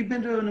Rasik, have you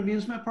been to an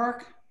amusement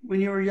park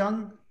when you were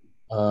young?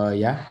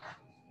 Yeah.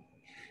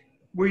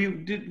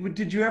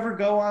 Did you ever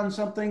go on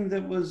something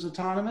that was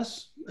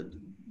autonomous,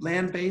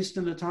 land-based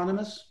and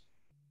autonomous,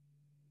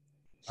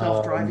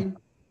 self-driving?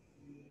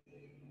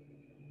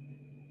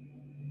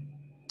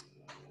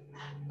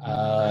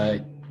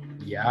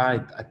 Yeah,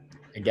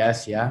 I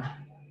guess, yeah.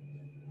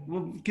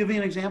 Well, give me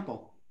an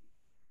example.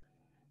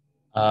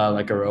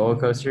 Like a roller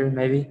coaster,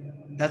 maybe?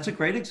 That's a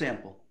great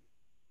example.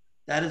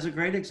 That is a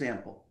great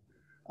example.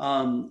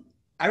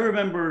 I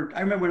remember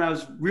when I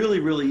was really,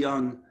 really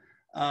young,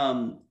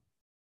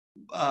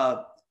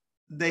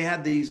 they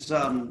had this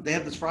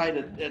ride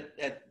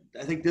at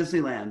I think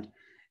Disneyland,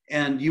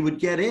 and you would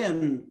get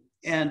in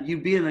and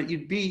you'd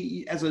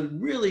be as a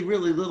really,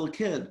 really little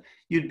kid,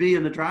 you'd be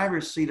in the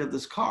driver's seat of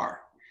this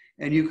car,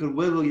 and you could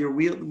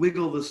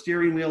wiggle the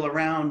steering wheel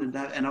around and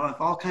have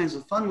all kinds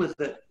of fun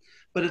with it.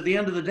 But at the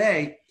end of the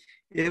day,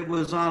 it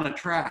was on a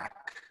track,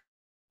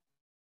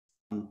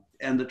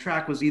 and the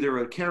track was either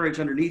a carriage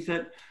underneath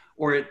it,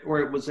 or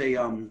it was a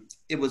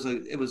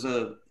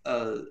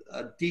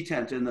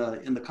detent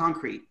in the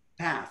concrete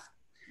path.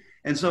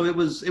 And so it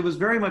was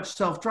very much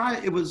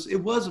self-drive. It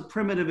was a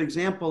primitive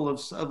example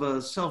of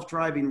a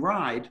self-driving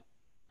ride,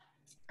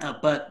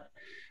 but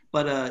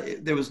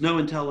there was no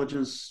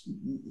intelligence,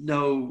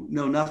 no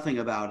nothing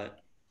about it.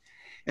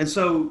 And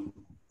so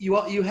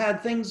you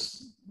had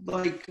things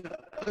like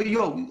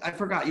I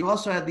forgot. You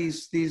also had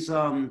these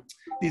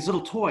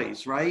little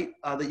toys, right?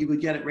 That you would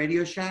get at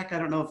Radio Shack. I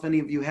don't know if any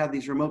of you had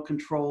these remote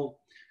control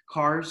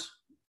cars,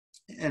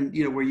 and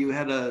where you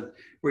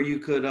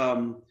could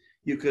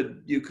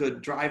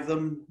drive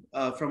them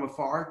from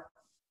afar.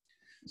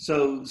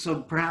 So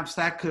perhaps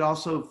that could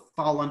also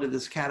fall under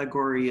this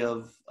category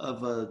of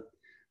an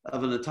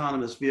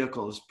autonomous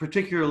vehicle,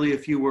 particularly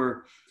if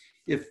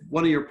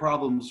one of your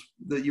problems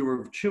that you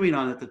were chewing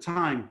on at the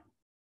time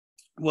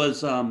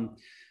was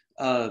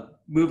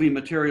moving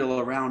material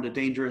around a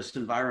dangerous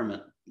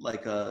environment,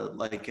 like a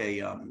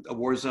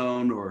war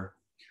zone or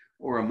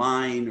a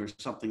mine or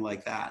something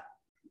like that.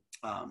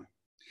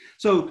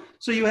 So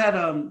you had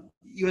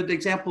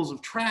examples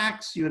of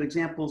tracks, you had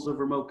examples of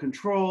remote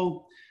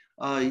control,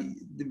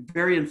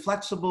 very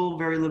inflexible,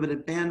 very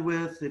limited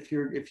bandwidth.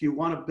 If you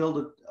want to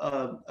build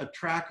a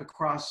track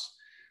across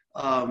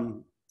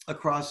the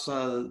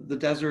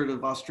desert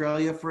of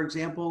Australia, for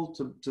example,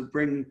 to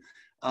bring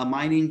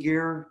mining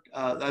gear,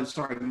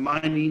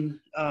 mining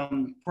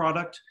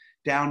product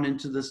down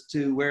into this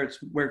to where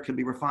it can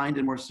be refined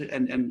and more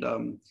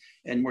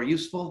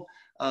useful.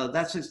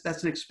 That's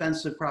an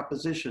expensive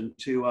proposition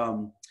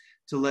to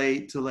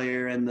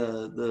layer in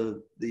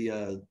the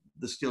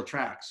steel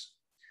tracks.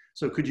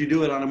 So could you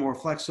do it on a more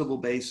flexible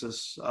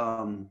basis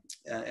and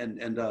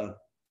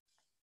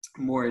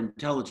more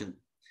intelligent?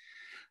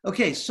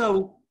 Okay,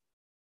 so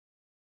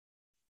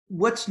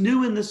what's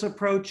new in this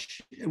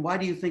approach, and why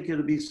do you think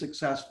it'll be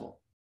successful?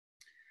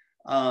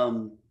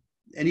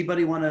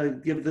 Anybody want to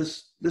give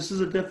this? This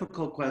is a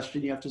difficult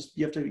question. You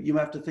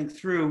have to think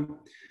through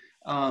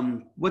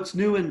what's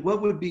new and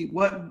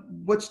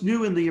what's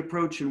new in the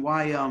approach, and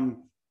why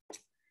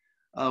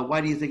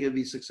do you think it'd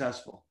be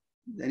successful?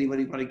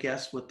 Anybody want to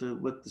guess what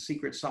the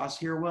secret sauce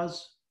here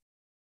was?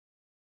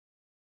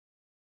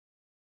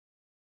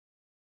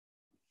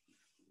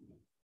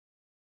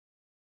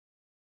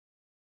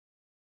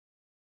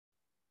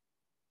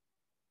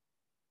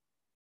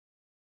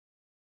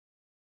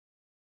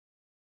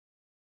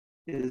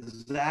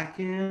 Is Zach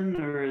in,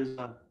 or is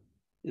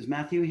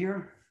Matthew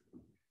here?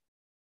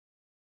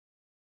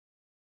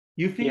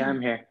 You feel? Yeah,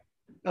 I'm here.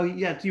 Oh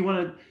yeah. Do you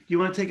want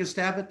to take a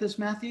stab at this,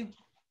 Matthew?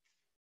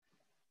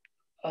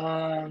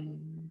 I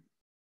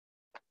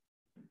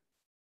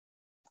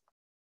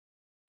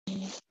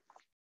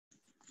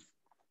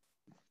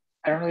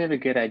don't really have a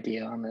good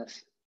idea on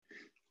this.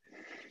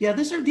 Yeah,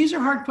 these are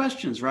hard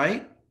questions,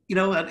 right?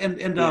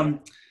 Yeah.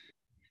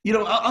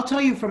 I'll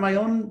tell you from my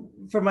own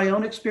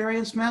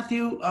experience,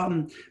 Matthew.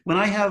 When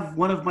I have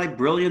one of my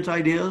brilliant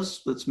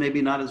ideas that's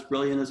maybe not as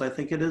brilliant as I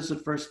think it is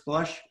at first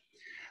blush,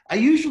 I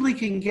usually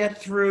can get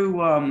through.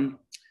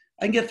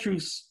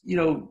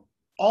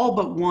 All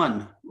but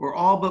one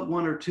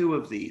or two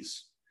of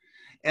these,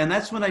 and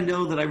that's when I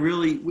know that I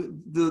really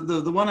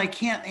the one I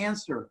can't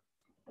answer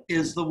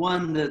is the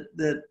one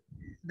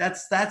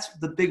that's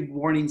the big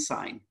warning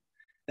sign.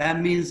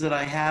 That means that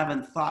I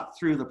haven't thought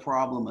through the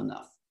problem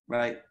enough,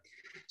 right?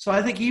 So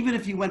I think even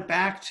if you went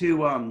back to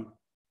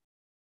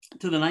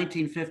the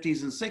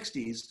 1950s and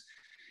 60s,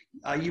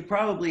 you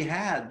probably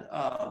had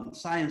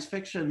science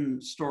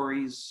fiction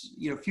stories,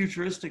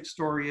 futuristic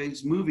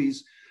stories,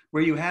 movies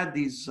where you had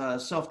these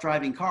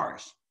self-driving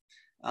cars.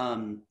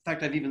 In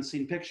fact, I've even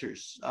seen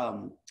pictures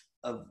of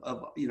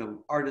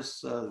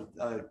artists'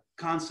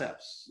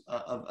 concepts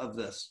of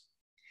this.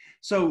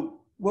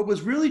 So what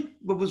was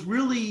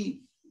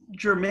really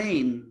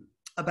germane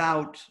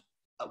about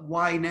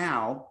why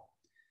now,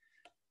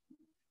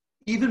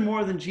 even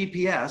more than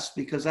GPS,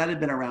 because that had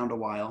been around a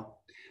while,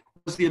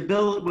 was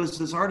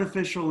this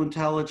artificial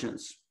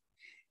intelligence.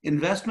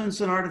 Investments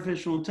in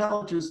artificial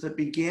intelligence that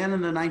began in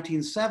the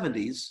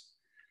 1970s,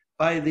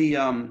 by the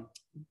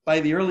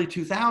early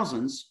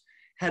 2000s,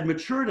 had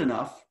matured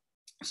enough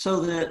so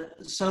that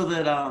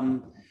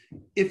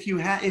if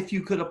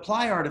you could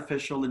apply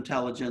artificial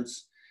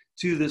intelligence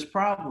to this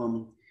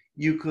problem,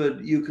 you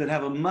could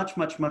have a much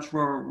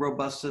more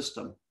robust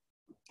system.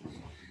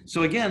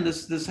 So again,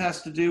 this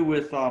has to do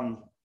with the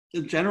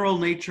general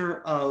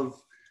nature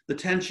of the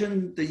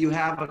tension that you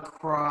have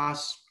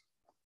across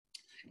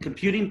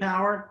computing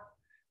power,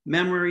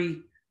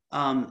 memory,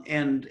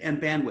 and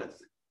bandwidth.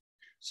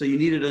 So you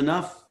needed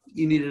enough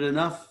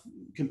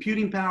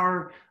computing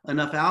power,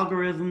 enough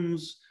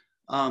algorithms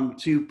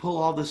to pull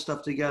all this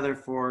stuff together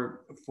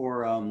for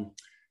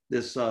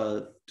this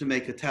to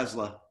make a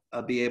Tesla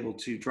be able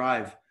to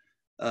drive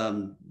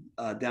down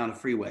a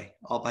freeway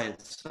all by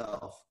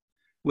itself,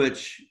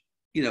 which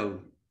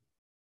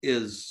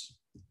is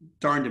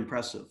darned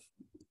impressive.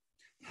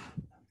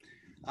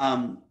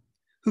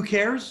 Who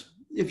cares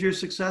if you're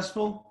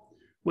successful?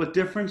 What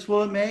difference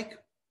will it make?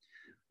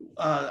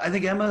 I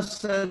think Emma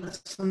said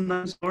some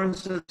nice, Lauren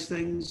said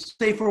things.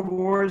 Safer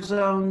war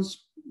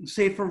zones,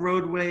 safer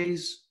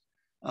roadways.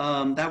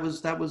 That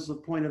was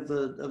the point of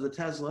the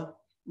Tesla.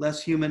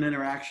 Less human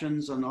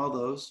interactions on all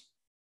those.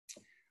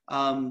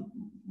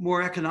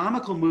 More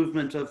economical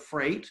movement of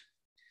freight.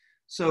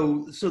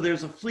 So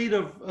there's a fleet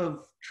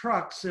of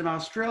trucks in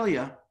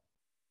Australia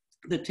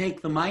that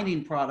take the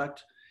mining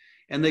product,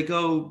 and they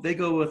go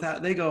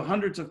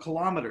hundreds of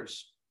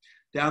kilometers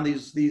down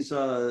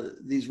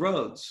these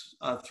roads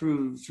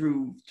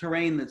through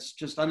terrain that's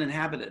just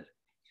uninhabited.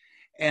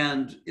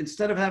 And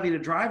instead of having a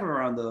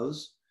driver on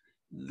those,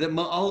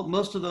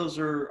 most of those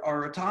are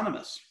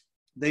autonomous.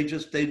 They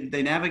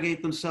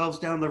navigate themselves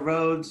down the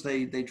roads.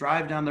 They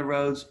drive down the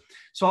roads.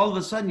 So all of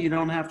a sudden, you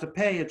don't have to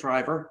pay a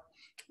driver,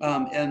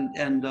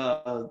 and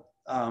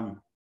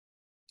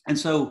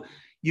so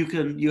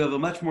you have a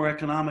much more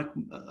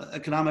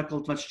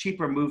economical, much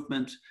cheaper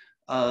movement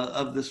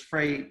of this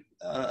freight.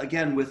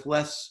 Again, with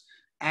less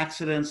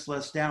accidents,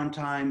 less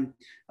downtime,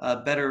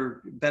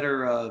 better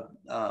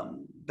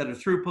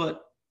throughput.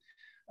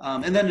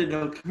 And then in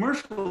a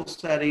commercial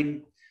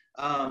setting,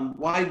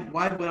 why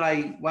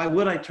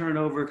would I turn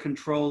over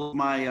control of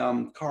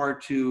my car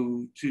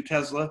to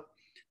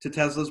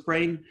Tesla's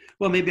brain?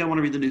 Well, maybe I want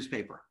to read the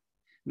newspaper.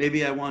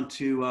 Maybe I want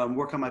to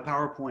work on my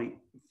PowerPoint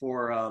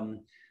for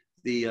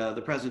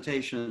the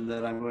presentation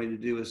that I'm going to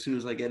do as soon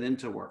as I get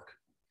into work.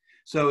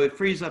 So it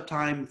frees up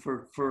time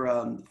for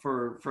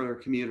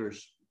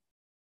commuters.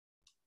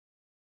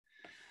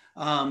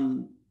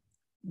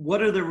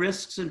 What are the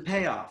risks and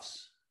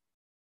payoffs?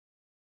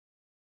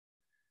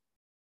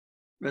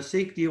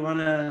 Rasik, do you want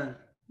to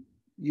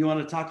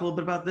talk a little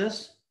bit about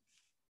this?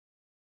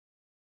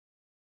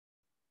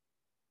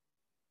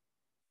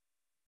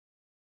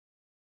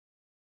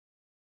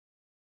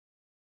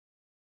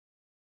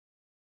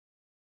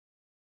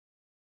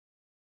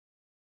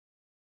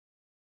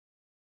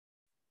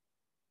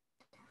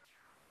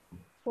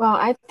 Well,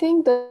 I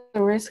think the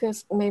risk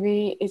is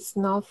maybe it's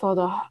not for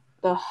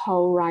the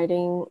whole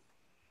riding,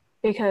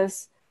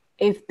 because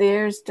if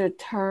there's the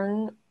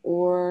turn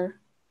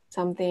or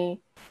something,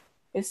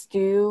 it's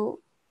still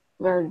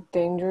very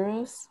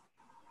dangerous.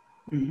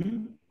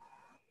 Mm-hmm.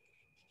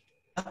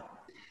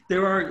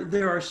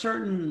 There are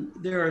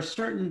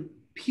certain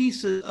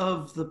pieces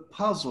of the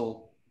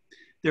puzzle.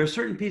 There are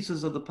certain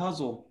pieces of the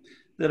puzzle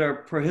that are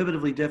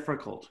prohibitively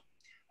difficult.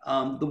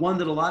 The one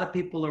that a lot of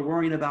people are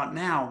worrying about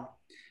now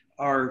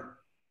are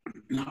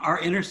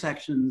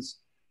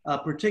intersections,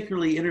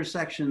 particularly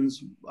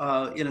intersections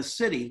in a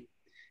city,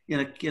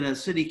 in a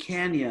city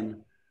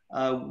canyon,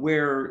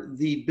 where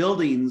the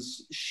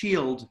buildings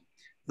shield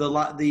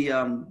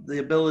the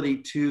ability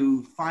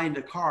to find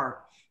a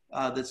car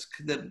that's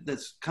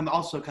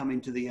also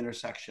coming to the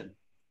intersection.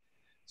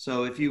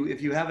 So if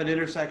you have an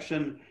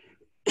intersection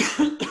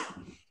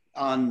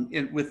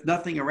with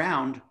nothing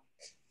around,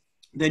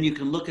 then you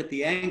can look at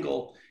the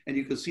angle and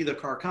you can see the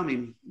car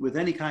coming with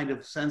any kind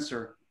of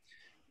sensor,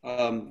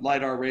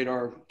 LiDAR,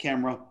 radar,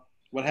 camera,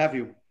 what have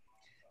you.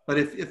 But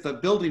if the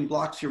building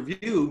blocks your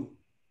view,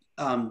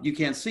 you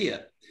can't see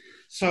it.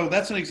 So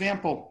that's an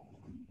example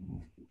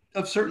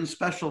of certain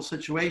special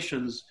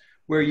situations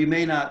where you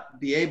may not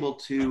be able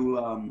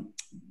to,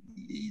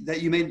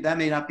 that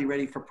may not be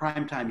ready for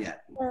prime time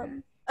yet.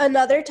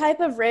 Another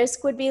type of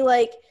risk would be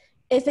like,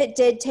 if it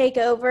did take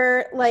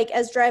over, like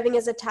as driving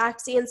as a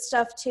taxi and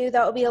stuff too,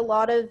 that would be a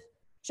lot of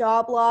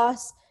job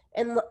loss,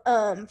 and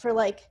for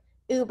like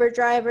Uber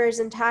drivers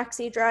and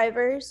taxi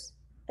drivers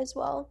as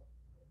well.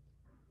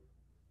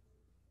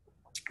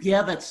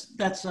 Yeah,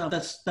 that's not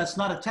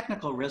a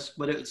technical risk,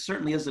 but it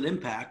certainly is an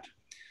impact.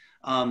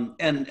 And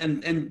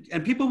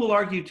people will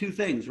argue two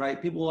things,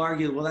 right? People will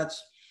argue, well,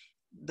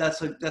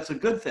 that's a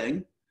good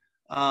thing,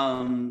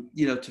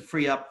 to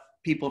free up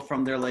people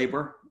from their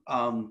labor.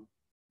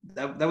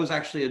 That was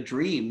actually a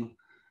dream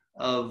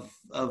of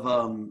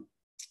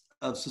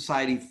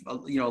society, a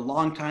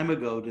long time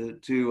ago.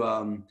 So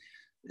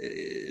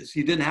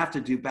you didn't have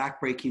to do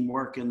backbreaking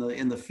work in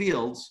the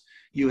fields.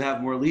 You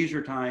have more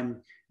leisure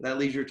time. That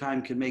leisure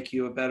time can make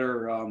you a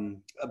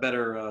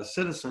better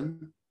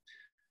citizen,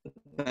 a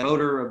better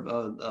voter,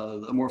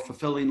 a more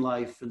fulfilling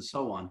life, and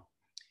so on.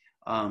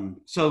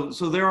 So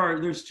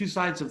there's two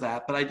sides of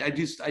that, but I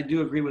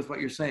do agree with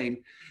what you're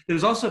saying.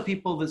 There's also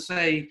people that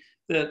say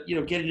that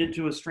getting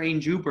into a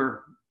strange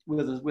Uber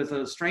with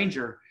a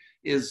stranger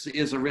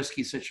is a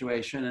risky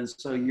situation, and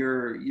so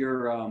you're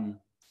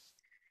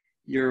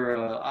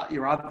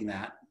obviating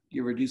that,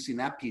 you're reducing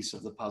that piece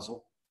of the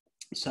puzzle.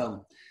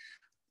 So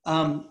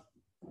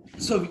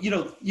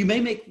you may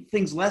make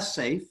things less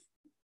safe,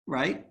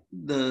 right?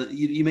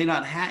 You may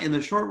not have, in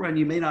the short run,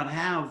 you may not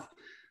have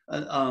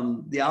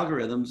the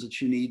algorithms that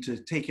you need to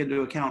take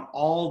into account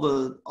all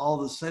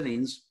the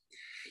settings.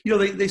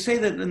 They say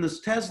that in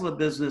this Tesla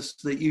business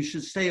that you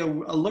should stay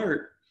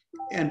alert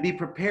and be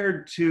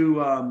prepared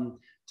to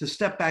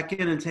step back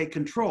in and take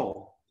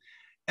control,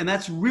 and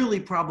that's really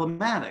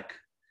problematic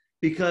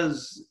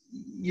because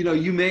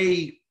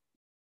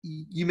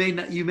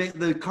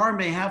the car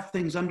may have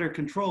things under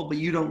control, but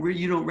you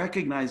don't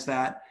recognize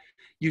that.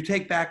 You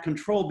take back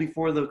control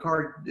before the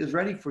car is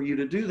ready for you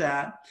to do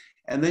that,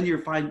 and then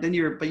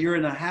you're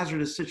in a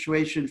hazardous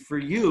situation for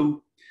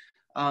you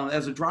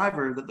as a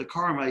driver, that the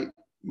car might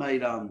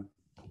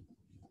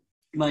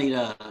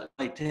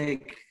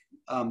take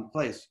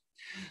place.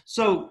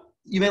 So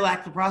you may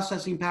lack the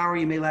processing power,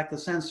 you may lack the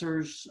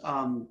sensors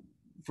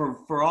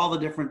for all the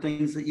different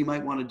things that you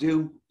might want to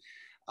do.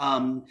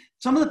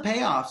 Some of the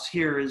payoffs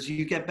here is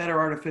you get better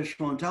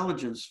artificial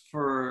intelligence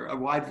for a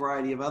wide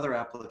variety of other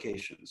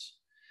applications.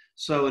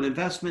 So an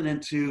investment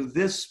into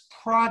this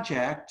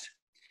project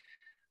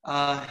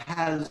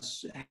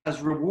has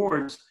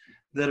rewards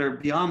that are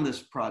beyond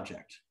this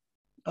project.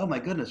 Oh my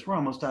goodness, we're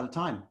almost out of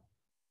time.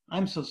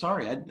 I'm so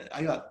sorry,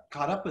 I got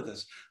caught up with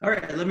this. All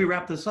right, let me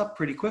wrap this up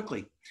pretty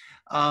quickly.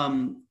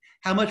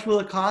 How much will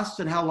it cost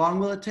and how long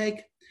will it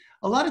take?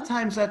 A lot of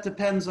times that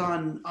depends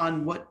on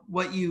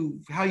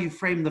how you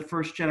frame the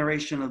first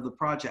generation of the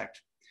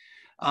project.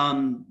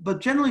 But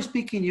generally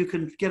speaking, you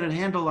can get a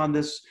handle on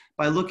this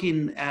by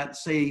looking at,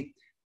 say,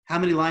 how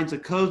many lines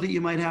of code that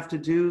you might have to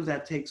do.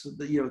 That takes,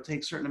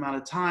 takes a certain amount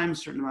of time,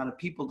 certain amount of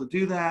people to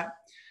do that.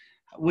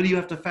 What do you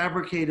have to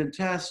fabricate and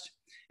test?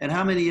 And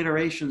how many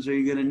iterations are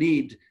you going to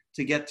need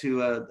to get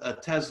to a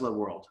Tesla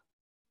world?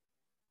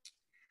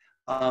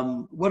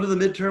 What are the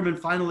midterm and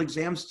final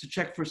exams to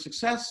check for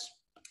success?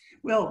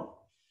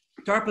 Well,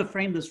 DARPA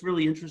framed this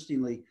really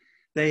interestingly.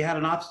 They had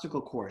an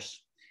obstacle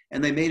course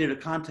and they made it a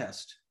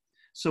contest.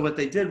 So what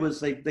they did was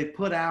they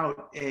put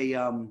out a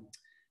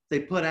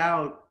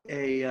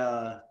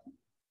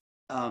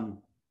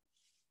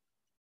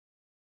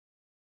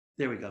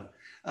there we go.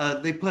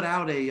 They put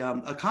out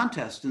a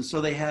contest, and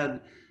so they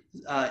had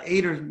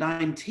 8 or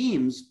 9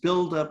 teams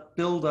build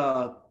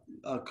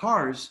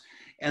cars,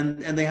 and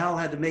they all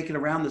had to make it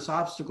around this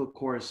obstacle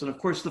course. And of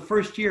course, the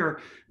first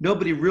year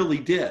nobody really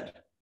did.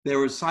 There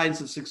was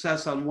signs of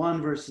success on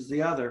one versus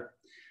the other,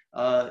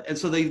 and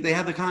so they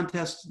had the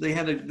contest. They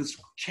had this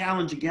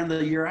challenge again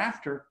the year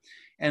after,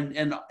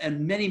 and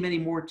many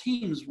more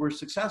teams were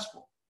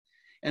successful.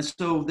 And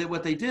so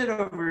what they did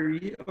over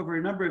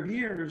a number of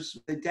years,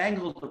 they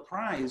dangled a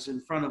prize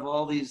in front of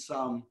all these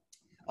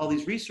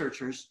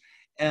researchers,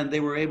 and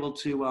they were able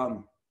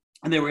to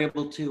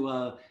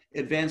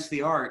advance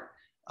the art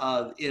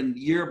in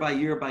year by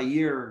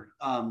year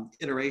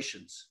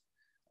iterations,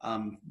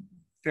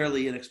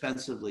 fairly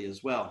inexpensively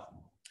as well.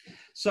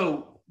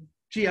 So,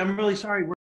 gee, I'm really sorry.